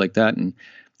music and things like that. And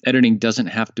editing doesn't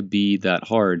have to be that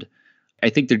hard. I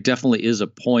think there definitely is a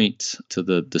point to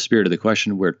the spirit of the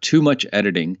question where too much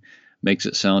editing makes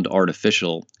it sound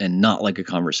artificial and not like a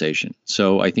conversation.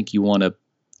 So I think you want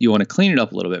to clean it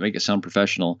up a little bit, make it sound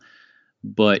professional.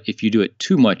 But if you do it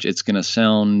too much, it's going to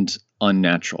sound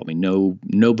unnatural. I mean,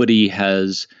 nobody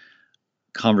has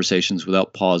conversations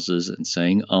without pauses and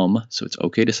saying so it's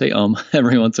okay to say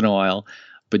every once in a while.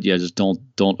 But yeah, just don't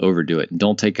overdo it, and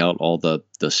don't take out all the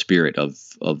spirit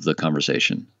of the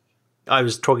conversation. I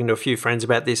was talking to a few friends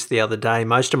about this the other day.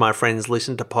 Most of my friends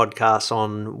listen to podcasts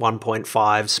on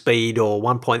 1.5 speed or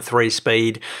 1.3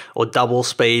 speed or double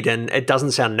speed, and it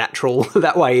doesn't sound natural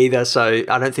that way either. So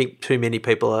I don't think too many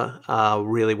people are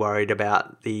really worried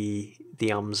about the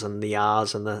ums and the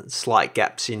ahs and the slight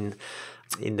gaps in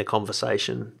the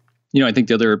conversation. I think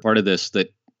the other part of this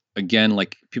that, again,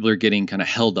 like people are getting kind of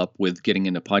held up with getting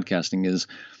into podcasting is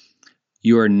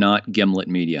you are not Gimlet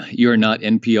Media. You are not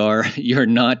NPR. You're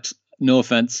not, no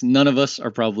offense, none of us are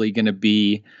probably going to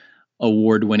be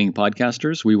award-winning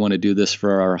podcasters. We want to do this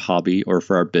for our hobby or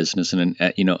for our business and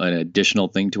an additional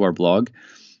thing to our blog.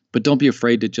 But don't be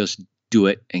afraid to just do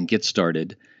it and get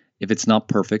started. If it's not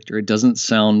perfect or it doesn't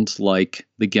sound like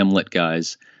the Gimlet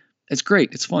guys, it's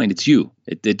great. It's fine. It's you.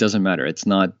 It doesn't matter.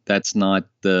 That's not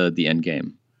the end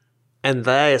game. And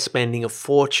they are spending a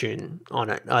fortune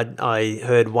on it. I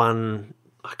heard one,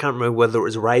 I can't remember whether it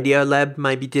was Radiolab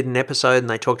maybe did an episode, and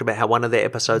they talked about how one of their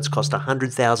episodes cost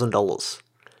 $100,000.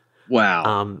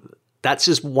 Wow. That's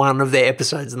just one of their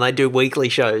episodes, and they do weekly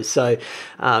shows. So,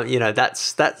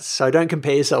 that's so don't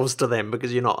compare yourselves to them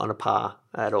because you're not on a par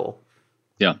at all.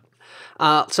 Yeah.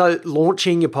 So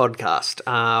launching your podcast,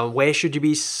 where should you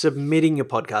be submitting your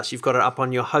podcast? You've got it up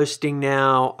on your hosting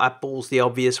now. Apple's the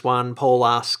obvious one. Paul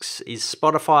asks, is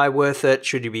Spotify worth it?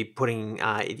 Should you be putting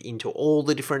it into all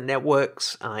the different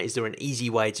networks? Is there an easy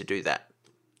way to do that?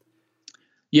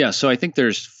 Yeah, so I think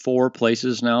there's 4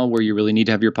 places now where you really need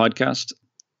to have your podcast,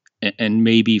 and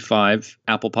maybe 5.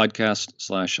 Apple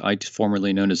Podcast /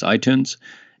 formerly known as iTunes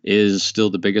is still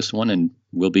the biggest one and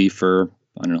will be for,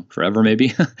 I don't know, forever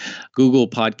maybe. Google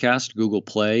Podcast, Google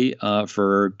Play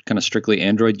for kind of strictly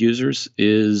Android users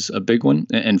is a big one.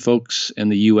 And folks in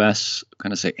the US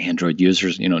kind of say Android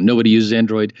users, nobody uses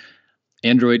Android.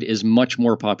 Android is much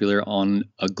more popular on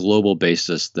a global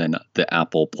basis than the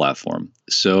Apple platform.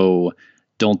 So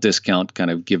don't discount kind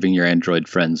of giving your Android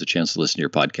friends a chance to listen to your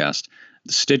podcast.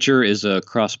 Stitcher is a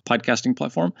cross-podcasting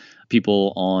platform.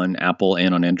 People on Apple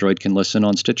and on Android can listen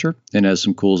on Stitcher and has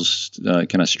some cool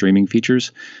kind of streaming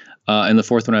features. And the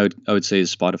fourth one I would say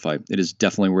is Spotify. It is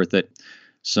definitely worth it.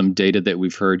 Some data that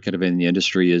we've heard kind of in the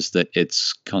industry is that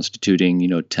it's constituting,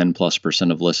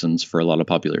 10+% of listens for a lot of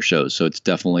popular shows. So it's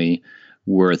definitely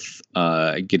worth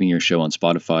getting your show on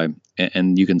Spotify,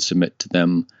 and you can submit to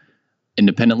them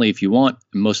independently if you want.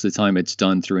 Most of the time it's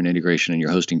done through an integration in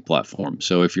your hosting platform.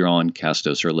 So if you're on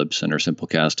Castos or Libsyn or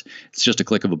Simplecast, it's just a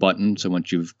click of a button. So once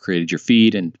you've created your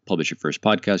feed and published your first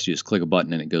podcast, you just click a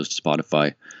button and it goes to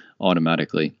Spotify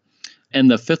automatically. And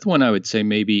the fifth one I would say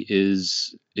maybe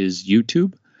is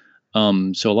YouTube.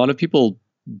 So a lot of people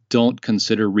don't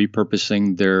consider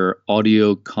repurposing their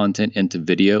audio content into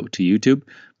video to YouTube,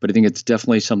 but I think it's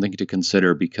definitely something to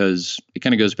consider because it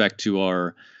kind of goes back to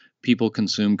our people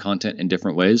consume content in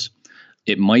different ways.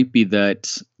 It might be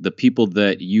that the people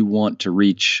that you want to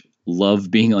reach love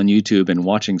being on YouTube and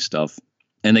watching stuff,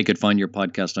 and they could find your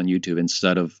podcast on YouTube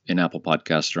instead of in Apple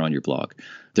Podcasts or on your blog.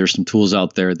 There's some tools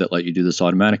out there that let you do this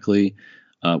automatically.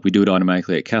 We do it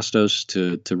automatically at Castos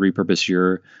to repurpose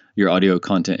your audio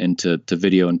content into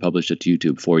video and publish it to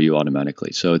YouTube for you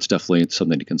automatically. So it's definitely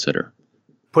something to consider.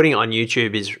 Putting it on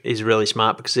YouTube is really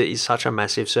smart because it is such a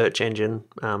massive search engine,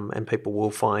 and people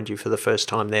will find you for the first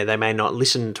time there. They may not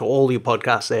listen to all your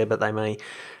podcasts there, but they may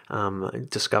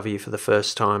discover you for the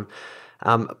first time.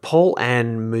 Paul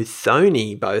and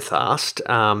Muthoni both asked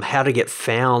how to get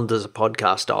found as a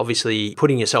podcaster. Obviously,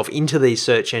 putting yourself into these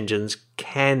search engines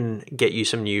can get you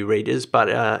some new readers, but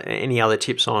any other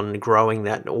tips on growing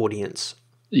that audience?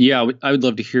 Yeah, I would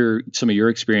love to hear some of your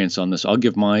experience on this. I'll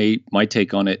give my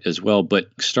take on it as well. But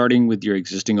starting with your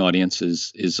existing audience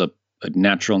is a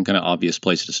natural and kind of obvious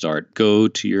place to start. Go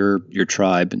to your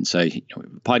tribe and say,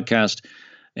 podcast,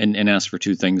 and ask for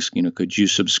 2 things. Could you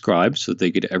subscribe so that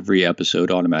they get every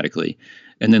episode automatically?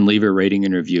 And then leave a rating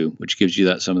and review, which gives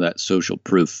you some of that social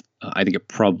proof. I think it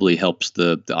probably helps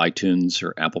the iTunes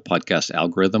or Apple Podcast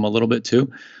algorithm a little bit too.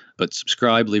 But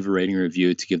subscribe, leave a rating and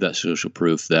review to give that social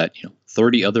proof that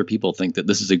 30 other people think that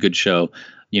this is a good show.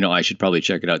 I should probably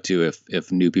check it out too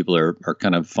if new people are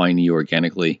kind of finding you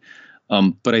organically.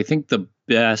 But I think the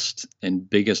best and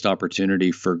biggest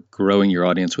opportunity for growing your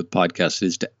audience with podcasts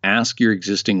is to ask your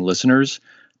existing listeners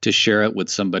to share it with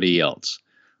somebody else.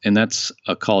 And that's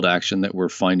a call to action that we're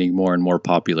finding more and more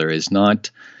popular, is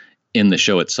not in the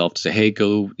show itself to say, hey,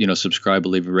 go, subscribe,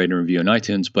 leave a rating and review on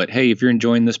iTunes. But hey, if you're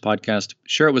enjoying this podcast,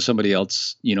 share it with somebody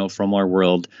else, from our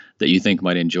world that you think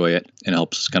might enjoy it, and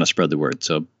helps us kind of spread the word.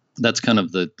 So that's kind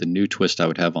of the new twist I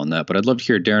would have on that. But I'd love to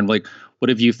hear, Darren, what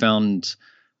have you found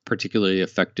particularly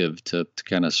effective to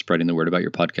kind of spreading the word about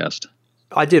your podcast?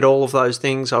 I did all of those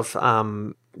things. I've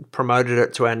promoted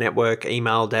it to our network,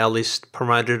 emailed our list,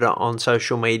 promoted it on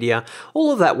social media.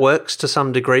 All of that works to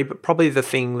some degree, but probably the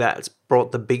thing that's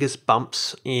brought the biggest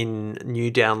bumps in new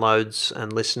downloads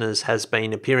and listeners has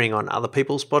been appearing on other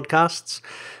people's podcasts.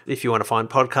 If you want to find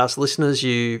podcast listeners,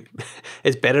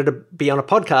 it's better to be on a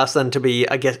podcast than to be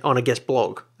on a guest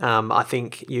blog. I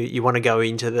think you want to go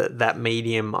into that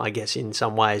medium, I guess, in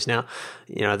some ways. Now,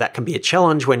 that can be a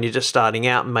challenge when you're just starting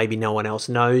out and maybe no one else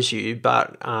knows you,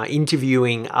 but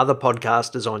interviewing other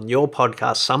podcasters on your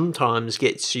podcast sometimes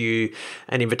gets you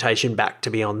an invitation back to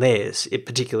be on theirs,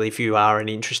 particularly if you are an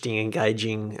interesting,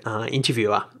 engaging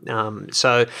interviewer.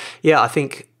 I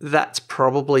think that's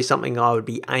probably something I would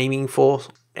be aiming for.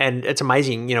 And it's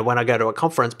amazing, when I go to a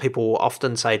conference, people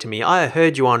often say to me, I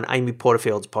heard you on Amy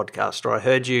Porterfield's podcast, or I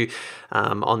heard you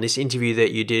on this interview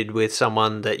that you did with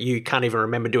someone that you can't even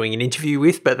remember doing an interview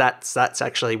with, but that's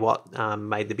actually what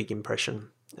made the big impression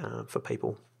for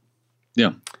people.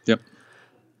 Yeah, yep.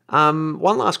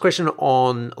 One last question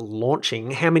on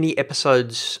launching. How many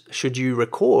episodes should you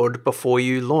record before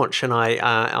you launch? And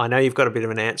I know you've got a bit of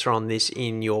an answer on this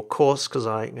in your course, because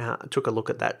I took a look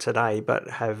at that today, but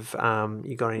have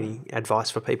you got any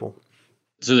advice for people?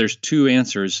 So there's two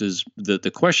answers. Is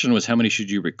the question was, how many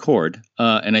should you record?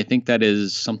 And I think that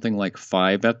is something like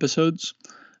 5 episodes.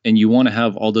 And you want to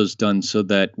have all those done so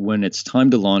that when it's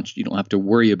time to launch, you don't have to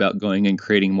worry about going and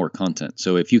creating more content.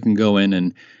 So if you can go in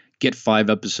and get 5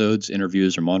 episodes,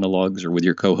 interviews or monologues or with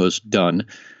your co-host done,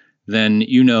 then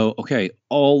okay,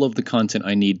 all of the content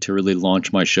I need to really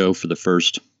launch my show for the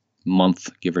first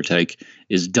month, give or take,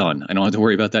 is done. I don't have to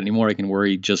worry about that anymore. I can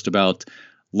worry just about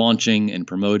launching and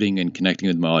promoting and connecting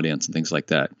with my audience and things like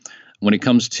that. When it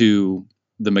comes to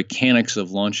the mechanics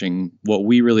of launching, what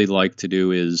we really like to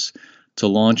do is to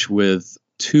launch with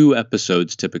 2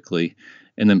 episodes typically,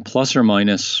 and then plus or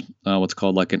minus what's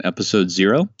called like an episode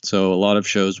 0. So a lot of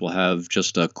shows will have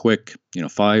just a quick,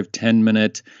 5-10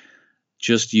 minute,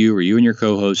 just you or you and your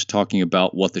co-host talking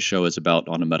about what the show is about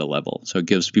on a meta level. So it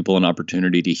gives people an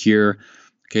opportunity to hear,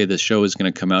 okay, this show is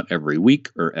going to come out every week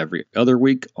or every other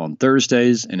week on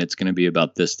Thursdays, and it's going to be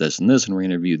about this, this, and this, and we're going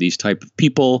to interview these type of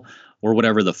people, or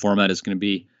whatever the format is going to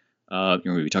be. We're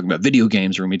going to be talking about video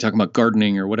games, or we're going to be talking about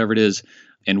gardening, or whatever it is,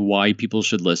 and why people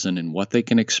should listen and what they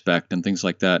can expect and things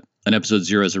like that. And episode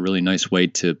 0 is a really nice way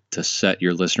to set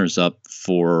your listeners up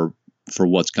for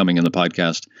what's coming in the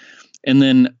podcast. And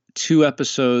then 2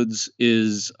 episodes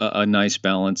is a nice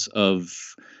balance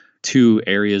of 2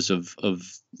 areas of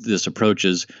this approach.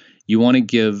 Is you want to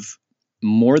give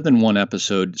more than 1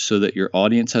 episode so that your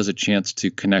audience has a chance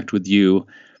to connect with you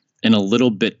in a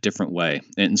little bit different way.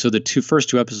 And so the first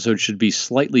two episodes should be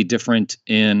slightly different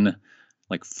in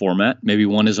like format. Maybe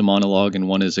one is a monologue and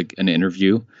one is an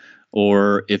interview.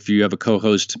 Or if you have a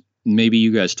co-host, maybe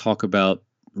you guys talk about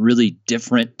really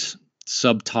different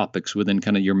subtopics within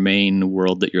kind of your main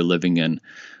world that you're living in.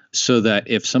 So that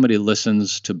if somebody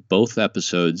listens to both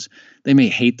episodes, they may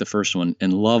hate the first one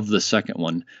and love the second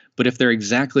one. But if they're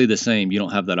exactly the same, you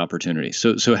don't have that opportunity.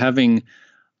 So having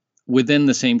within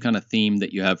the same kind of theme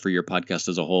that you have for your podcast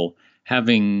as a whole,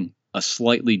 having a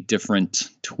slightly different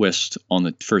twist on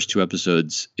the first 2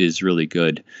 episodes is really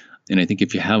good. And I think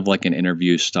if you have like an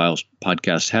interview style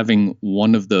podcast, having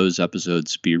one of those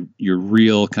episodes be your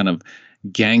real kind of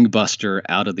gangbuster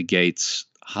out of the gates,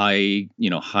 high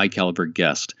caliber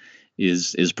guest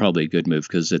is probably a good move,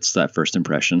 because it's that first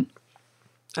impression.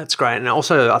 That's great. And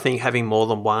also, I think having more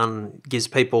than one gives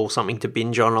people something to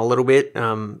binge on a little bit.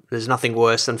 There's nothing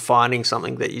worse than finding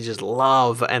something that you just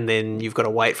love and then you've got to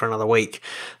wait for another week.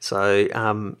 So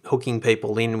hooking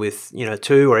people in with,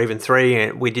 2 or even 3,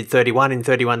 and we did 31 in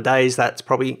 31 days, that's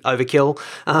probably overkill.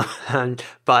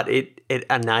 But it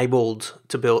enabled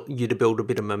you to build a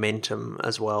bit of momentum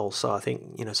as well. So I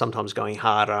think, sometimes going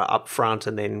harder up front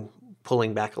and then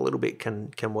pulling back a little bit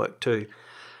can work too.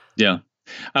 Yeah.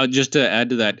 Just to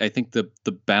add to that, I think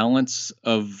the balance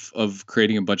of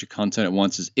creating a bunch of content at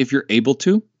once is, if you're able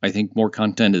to, I think more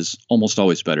content is almost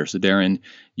always better. So Darren,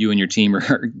 you and your team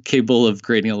are capable of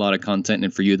creating a lot of content.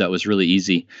 And for you, that was really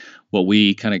easy. What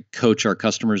we kind of coach our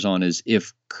customers on is,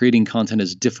 if creating content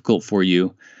is difficult for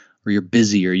you, or you're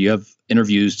busy, or you have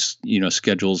interviews,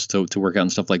 schedules to work out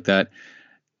and stuff like that,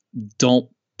 don't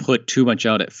put too much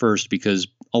out at first, because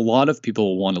a lot of people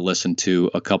will want to listen to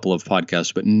a couple of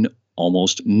podcasts, but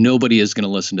almost nobody is going to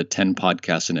listen to 10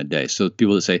 podcasts in a day. So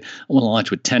people that say, I want to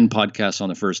launch with 10 podcasts on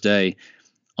the first day,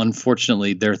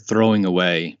 unfortunately, they're throwing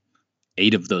away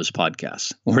 8 of those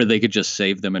podcasts, where they could just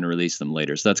save them and release them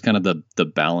later. So that's kind of the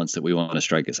balance that we want to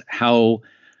strike, is how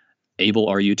able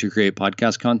are you to create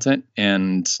podcast content,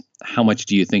 and how much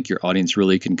do you think your audience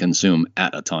really can consume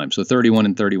at a time? So 31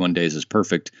 in 31 days is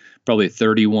perfect. Probably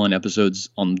 31 episodes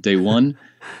on day one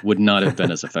would not have been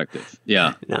as effective.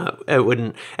 Yeah. No, it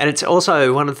wouldn't. And it's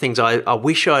also one of the things I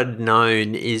wish I'd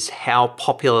known is how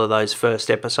popular those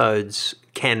first episodes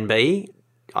can be.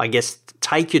 I guess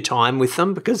take your time with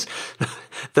them, because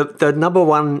the number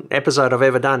one episode I've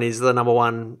ever done is the number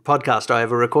one podcast I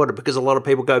ever recorded, because a lot of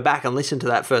people go back and listen to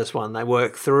that first one. They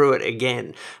work through it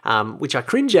again, which I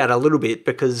cringe at a little bit,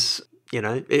 because,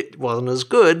 it wasn't as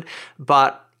good.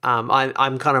 But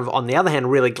I'm kind of, on the other hand,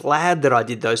 really glad that I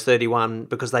did those 31,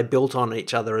 because they built on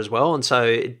each other as well. And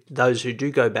so those who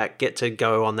do go back get to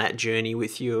go on that journey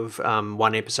with you of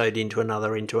one episode into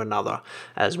another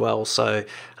as well. So,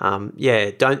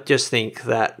 don't just think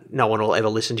that no one will ever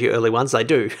listen to your early ones. They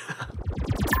do.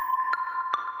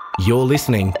 You're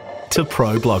listening to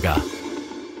Pro Blogger.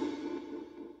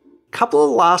 Couple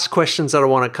of last questions that I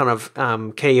want to kind of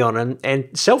key on,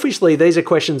 and selfishly, these are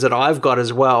questions that I've got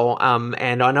as well,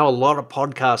 and I know a lot of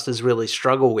podcasters really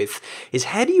struggle with, is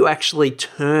how do you actually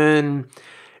turn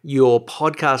your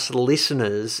podcast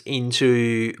listeners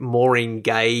into more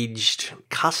engaged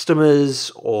customers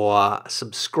or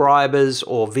subscribers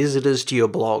or visitors to your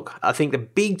blog? I think the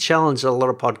big challenge that a lot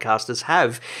of podcasters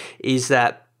have is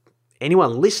that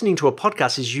anyone listening to a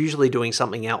podcast is usually doing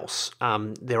something else.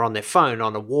 They're on their phone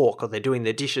on a walk, or they're doing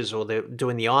their dishes, or they're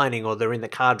doing the ironing, or they're in the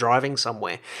car driving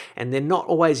somewhere. And they're not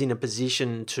always in a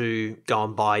position to go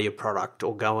and buy your product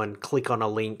or go and click on a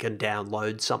link and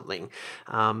download something.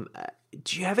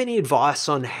 Do you have any advice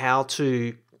on how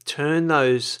to turn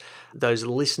those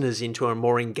listeners into a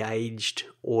more engaged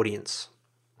audience?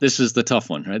 This is the tough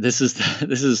one, right? This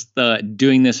is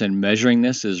doing this and measuring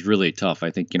this is really tough.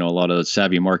 I think, a lot of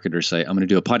savvy marketers say, I'm going to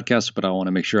do a podcast, but I want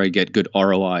to make sure I get good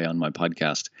ROI on my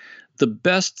podcast. The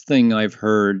best thing I've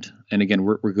heard, and again,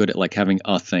 we're good at like having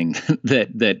a thing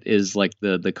that is like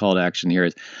the call to action here,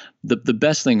 is the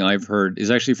best thing I've heard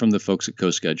is actually from the folks at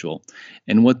CoSchedule.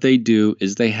 And what they do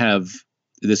is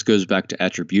this goes back to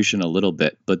attribution a little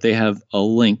bit, but they have a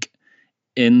link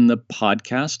in the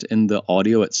podcast, in the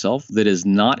audio itself, that is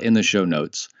not in the show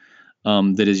notes,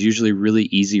 that is usually really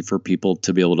easy for people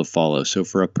to be able to follow. So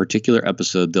for a particular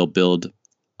episode, they'll build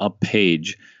a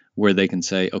page where they can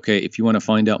say, okay, if you want to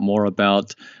find out more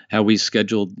about how we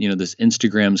scheduled, this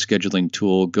Instagram scheduling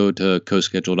tool, go to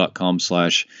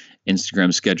coschedule.com/Instagram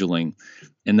scheduling.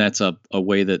 And that's a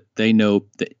way that they know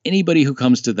that anybody who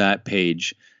comes to that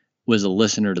page was a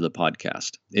listener to the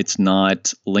podcast. It's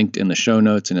not linked in the show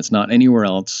notes, and it's not anywhere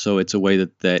else. So it's a way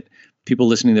that people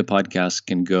listening to the podcast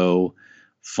can go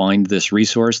find this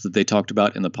resource that they talked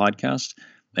about in the podcast.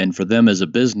 And for them as a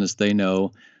business, they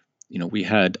know, we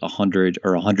had 100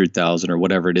 or 100,000 or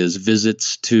whatever it is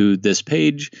visits to this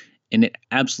page, and it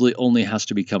absolutely only has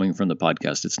to be coming from the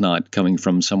podcast. It's not coming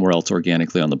from somewhere else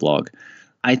organically on the blog.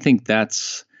 I think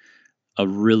that's a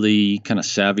really kind of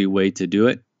savvy way to do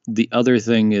it. The other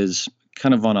thing is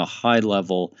kind of on a high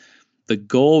level, the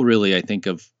goal really, I think,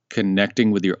 of connecting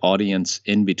with your audience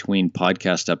in between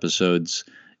podcast episodes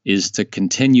is to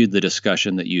continue the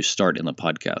discussion that you start in the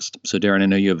podcast. So Darren, I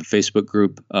know you have a Facebook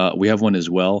group. We have one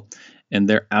as well, and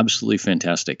they're absolutely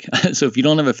fantastic. So if you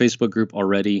don't have a Facebook group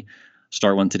already,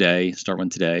 start one today.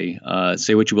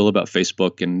 Say what you will about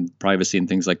Facebook and privacy and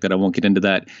things like that. I won't get into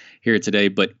that here today,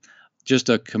 but just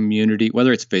a community,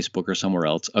 whether it's Facebook or somewhere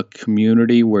else, a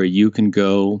community where you can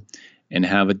go and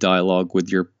have a dialogue with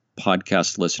your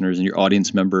podcast listeners and your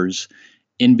audience members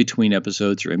in between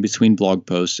episodes or in between blog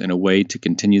posts, in a way to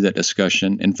continue that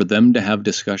discussion and for them to have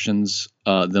discussions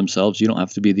themselves. You don't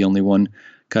have to be the only one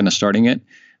kind of starting it,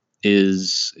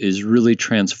 is really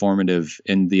transformative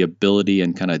in the ability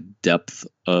and kind of depth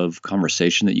of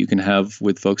conversation that you can have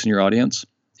with folks in your audience.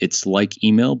 It's like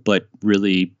email, but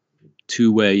really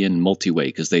two-way and multi-way,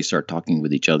 because they start talking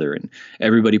with each other and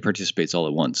everybody participates all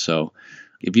at once. So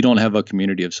if you don't have a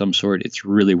community of some sort, it's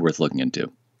really worth looking into.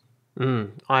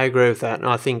 I agree with that. And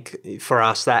I think for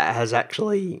us, that has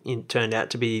actually turned out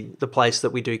to be the place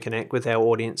that we do connect with our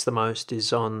audience the most,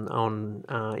 is on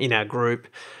in our group.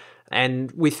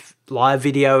 And with live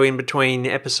video in between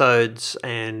episodes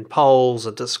and polls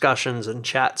and discussions and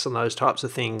chats and those types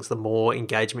of things, the more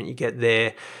engagement you get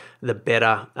there, the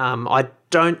better. I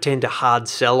don't tend to hard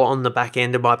sell on the back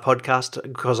end of my podcast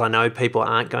because I know people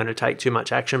aren't going to take too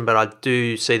much action, but I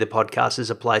do see the podcast as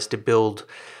a place to build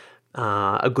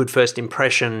a good first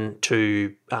impression,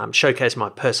 to showcase my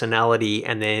personality,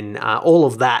 and then all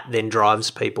of that then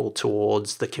drives people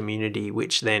towards the community,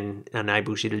 which then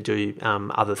enables you to do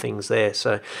other things there.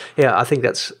 So yeah, I think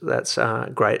that's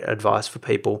great advice for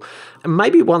people. And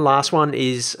maybe one last one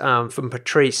is from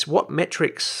Patrice. What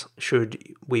metrics should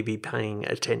we be paying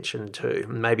attention to?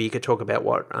 Maybe you could talk about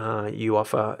what you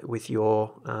offer with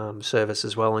your service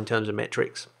as well in terms of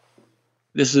metrics.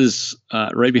 This is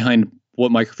right behind what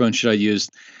microphone should I use?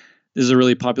 This is a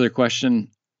really popular question.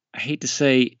 I hate to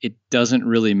say it doesn't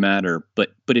really matter,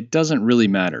 but it doesn't really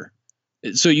matter.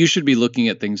 So you should be looking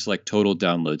at things like total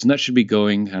downloads, and that should be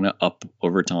going kind of up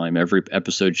over time. Every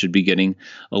episode should be getting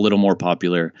a little more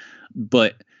popular.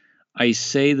 But I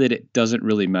say that it doesn't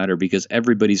really matter because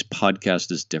everybody's podcast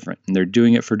is different, and they're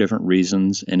doing it for different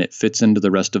reasons, and it fits into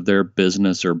the rest of their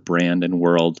business or brand and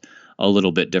world a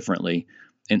little bit differently.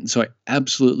 And so I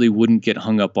absolutely wouldn't get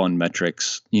hung up on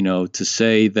metrics, to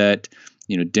say that,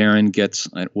 Darren gets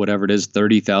whatever it is,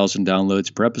 30,000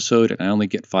 downloads per episode, and I only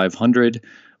get 500.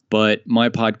 But my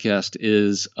podcast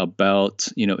is about,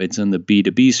 it's in the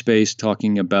B2B space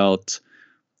talking about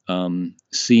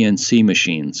CNC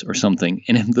machines or something.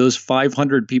 And if those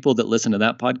 500 people that listen to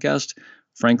that podcast,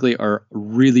 frankly, are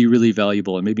really, really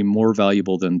valuable and maybe more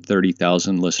valuable than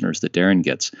 30,000 listeners that Darren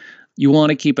gets. You want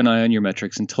to keep an eye on your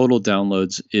metrics, and total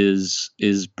downloads is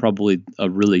probably a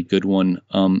really good one.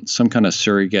 Some kind of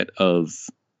surrogate of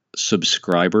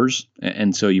subscribers,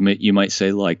 and so you might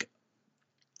say like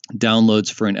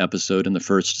downloads for an episode in the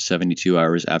first 72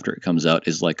 hours after it comes out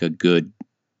is like a good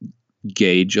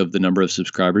gauge of the number of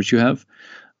subscribers you have.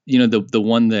 The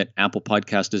one that Apple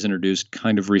Podcast has introduced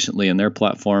kind of recently in their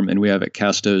platform, and we have at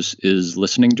Castos, is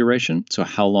listening duration. So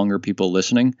how long are people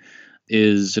listening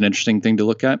is an interesting thing to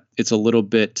look at. It's a little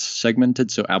bit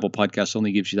segmented. So Apple Podcasts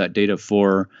only gives you that data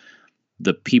for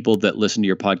the people that listen to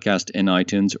your podcast in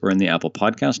iTunes or in the Apple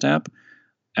Podcast app.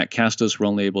 At Castos, we're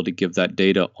only able to give that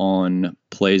data on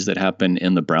plays that happen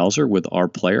in the browser with our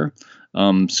player.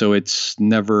 So it's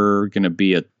never going to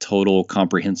be a total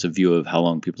comprehensive view of how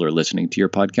long people are listening to your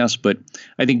podcast. But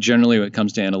I think generally when it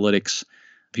comes to analytics,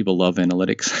 people love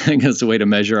analytics. I guess it's a way to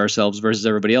measure ourselves versus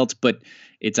everybody else, but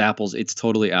it's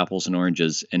totally apples and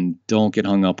oranges, and don't get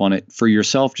hung up on it. For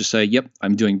yourself, just say, yep,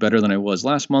 I'm doing better than I was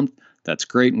last month. That's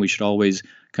great. And we should always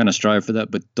kind of strive for that,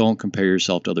 but don't compare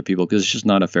yourself to other people because it's just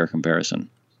not a fair comparison.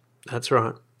 That's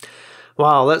right.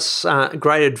 Wow, that's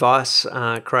great advice,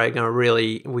 Craig.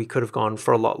 We could have gone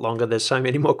for a lot longer. There's so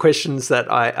many more questions that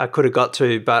I could have got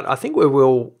to, but I think we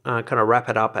will kind of wrap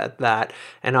it up at that.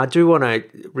 And I do want to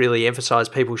really emphasize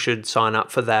people should sign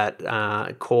up for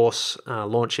that course,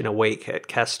 Launch in a Week, at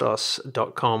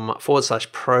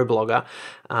castos.com/ProBlogger,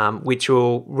 which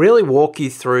will really walk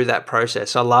you through that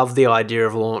process. I love the idea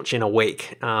of launch in a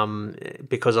week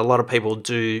because a lot of people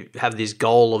do have this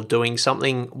goal of doing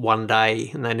something one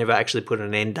day and they never actually put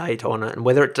an end date on it. And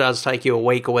whether it does take you a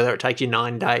week or whether it takes you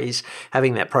 9 days,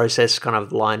 having that process kind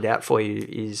of lined out for you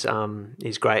is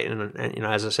great. And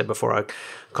as I said before, I've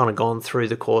kind of gone through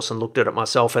the course and looked at it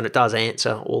myself, and it does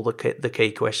answer all the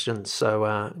key questions.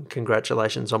 So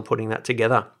congratulations on putting that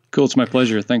together. Cool. It's my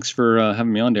pleasure. Thanks for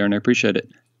having me on, Darren. I appreciate it.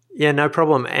 Yeah, no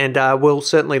problem. And we'll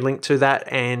certainly link to that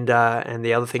and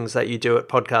the other things that you do at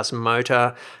Podcast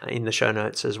Motor in the show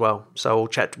notes as well. So we'll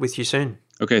chat with you soon.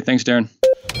 Okay. Thanks, Darren.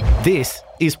 This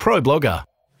is ProBlogger.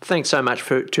 Thanks so much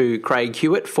to Craig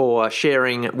Hewitt for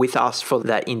sharing with us for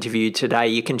that interview today.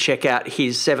 You can check out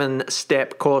his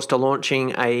 7-step course to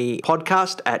launching a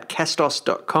podcast at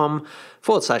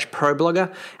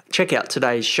castos.com/ProBlogger. Check out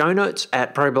today's show notes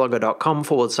at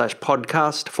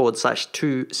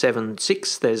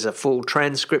ProBlogger.com/podcast/276. There's a full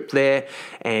transcript there,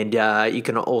 and you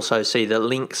can also see the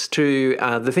links to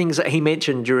the things that he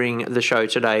mentioned during the show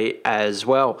today as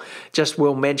well. Just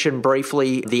will mention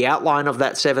briefly the outline of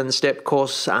that 7-step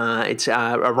course. It's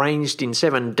arranged in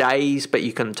 7 days, but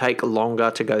you can take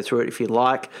longer to go through it if you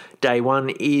like. Day 1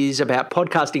 is about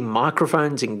podcasting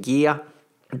microphones and gear.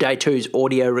 Day 2 is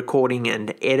audio recording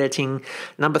and editing.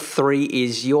 Number 3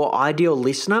 is your ideal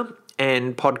listener.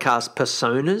 and podcast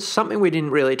personas, something we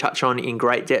didn't really touch on in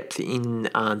great depth in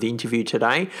the interview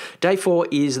today. Day 4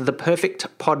 is the perfect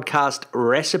podcast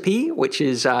recipe, which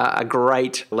is a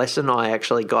great lesson. I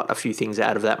actually got a few things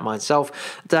out of that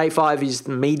myself. Day 5 is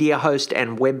the media host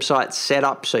and website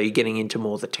setup, so you're getting into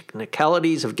more the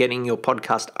technicalities of getting your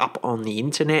podcast up on the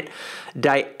internet.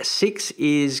 Day 6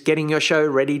 is getting your show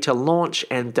ready to launch,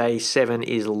 and day 7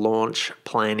 is launch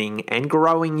planning and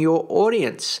growing your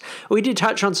audience. We did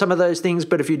touch on some of those things,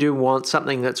 but if you do want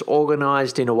something that's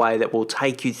organized in a way that will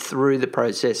take you through the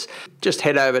process, just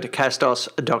head over to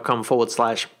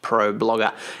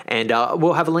castos.com/ProBlogger, and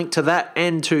we'll have a link to that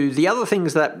and to the other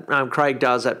things that Craig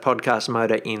does at Podcast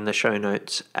Motor in the show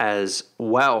notes as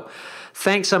well.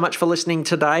 Thanks so much for listening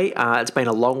today. It's been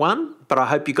a long one, but I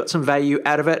hope you got some value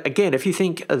out of it. Again, if you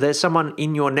think there's someone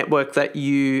in your network that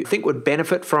you think would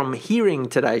benefit from hearing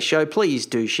today's show, please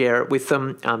do share it with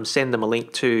them. Send them a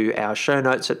link to our show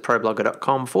notes at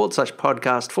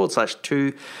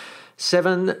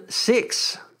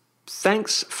ProBlogger.com/podcast/276.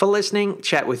 Thanks for listening.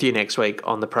 Chat with you next week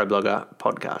on the ProBlogger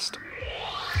podcast.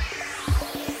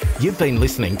 You've been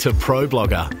listening to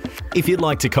ProBlogger. If you'd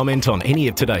like to comment on any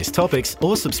of today's topics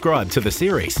or subscribe to the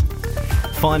series,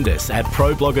 find us at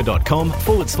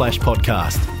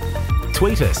ProBlogger.com/podcast.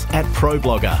 Tweet us at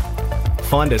ProBlogger.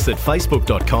 Find us at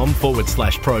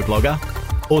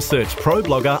Facebook.com/ProBlogger or search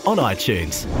ProBlogger on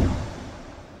iTunes.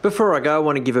 Before I go, I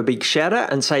want to give a big shout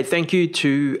out and say thank you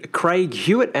to Craig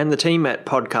Hewitt and the team at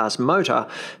Podcast Motor,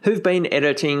 who've been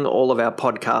editing all of our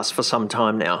podcasts for some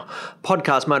time now.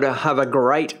 Podcast Motor have a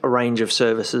great range of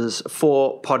services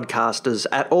for podcasters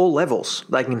at all levels.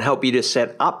 They can help you to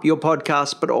set up your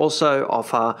podcast, but also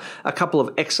offer a couple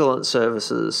of excellent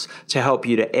services to help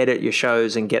you to edit your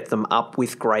shows and get them up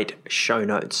with great show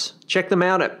notes. Check them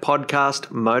out at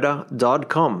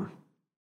podcastmotor.com.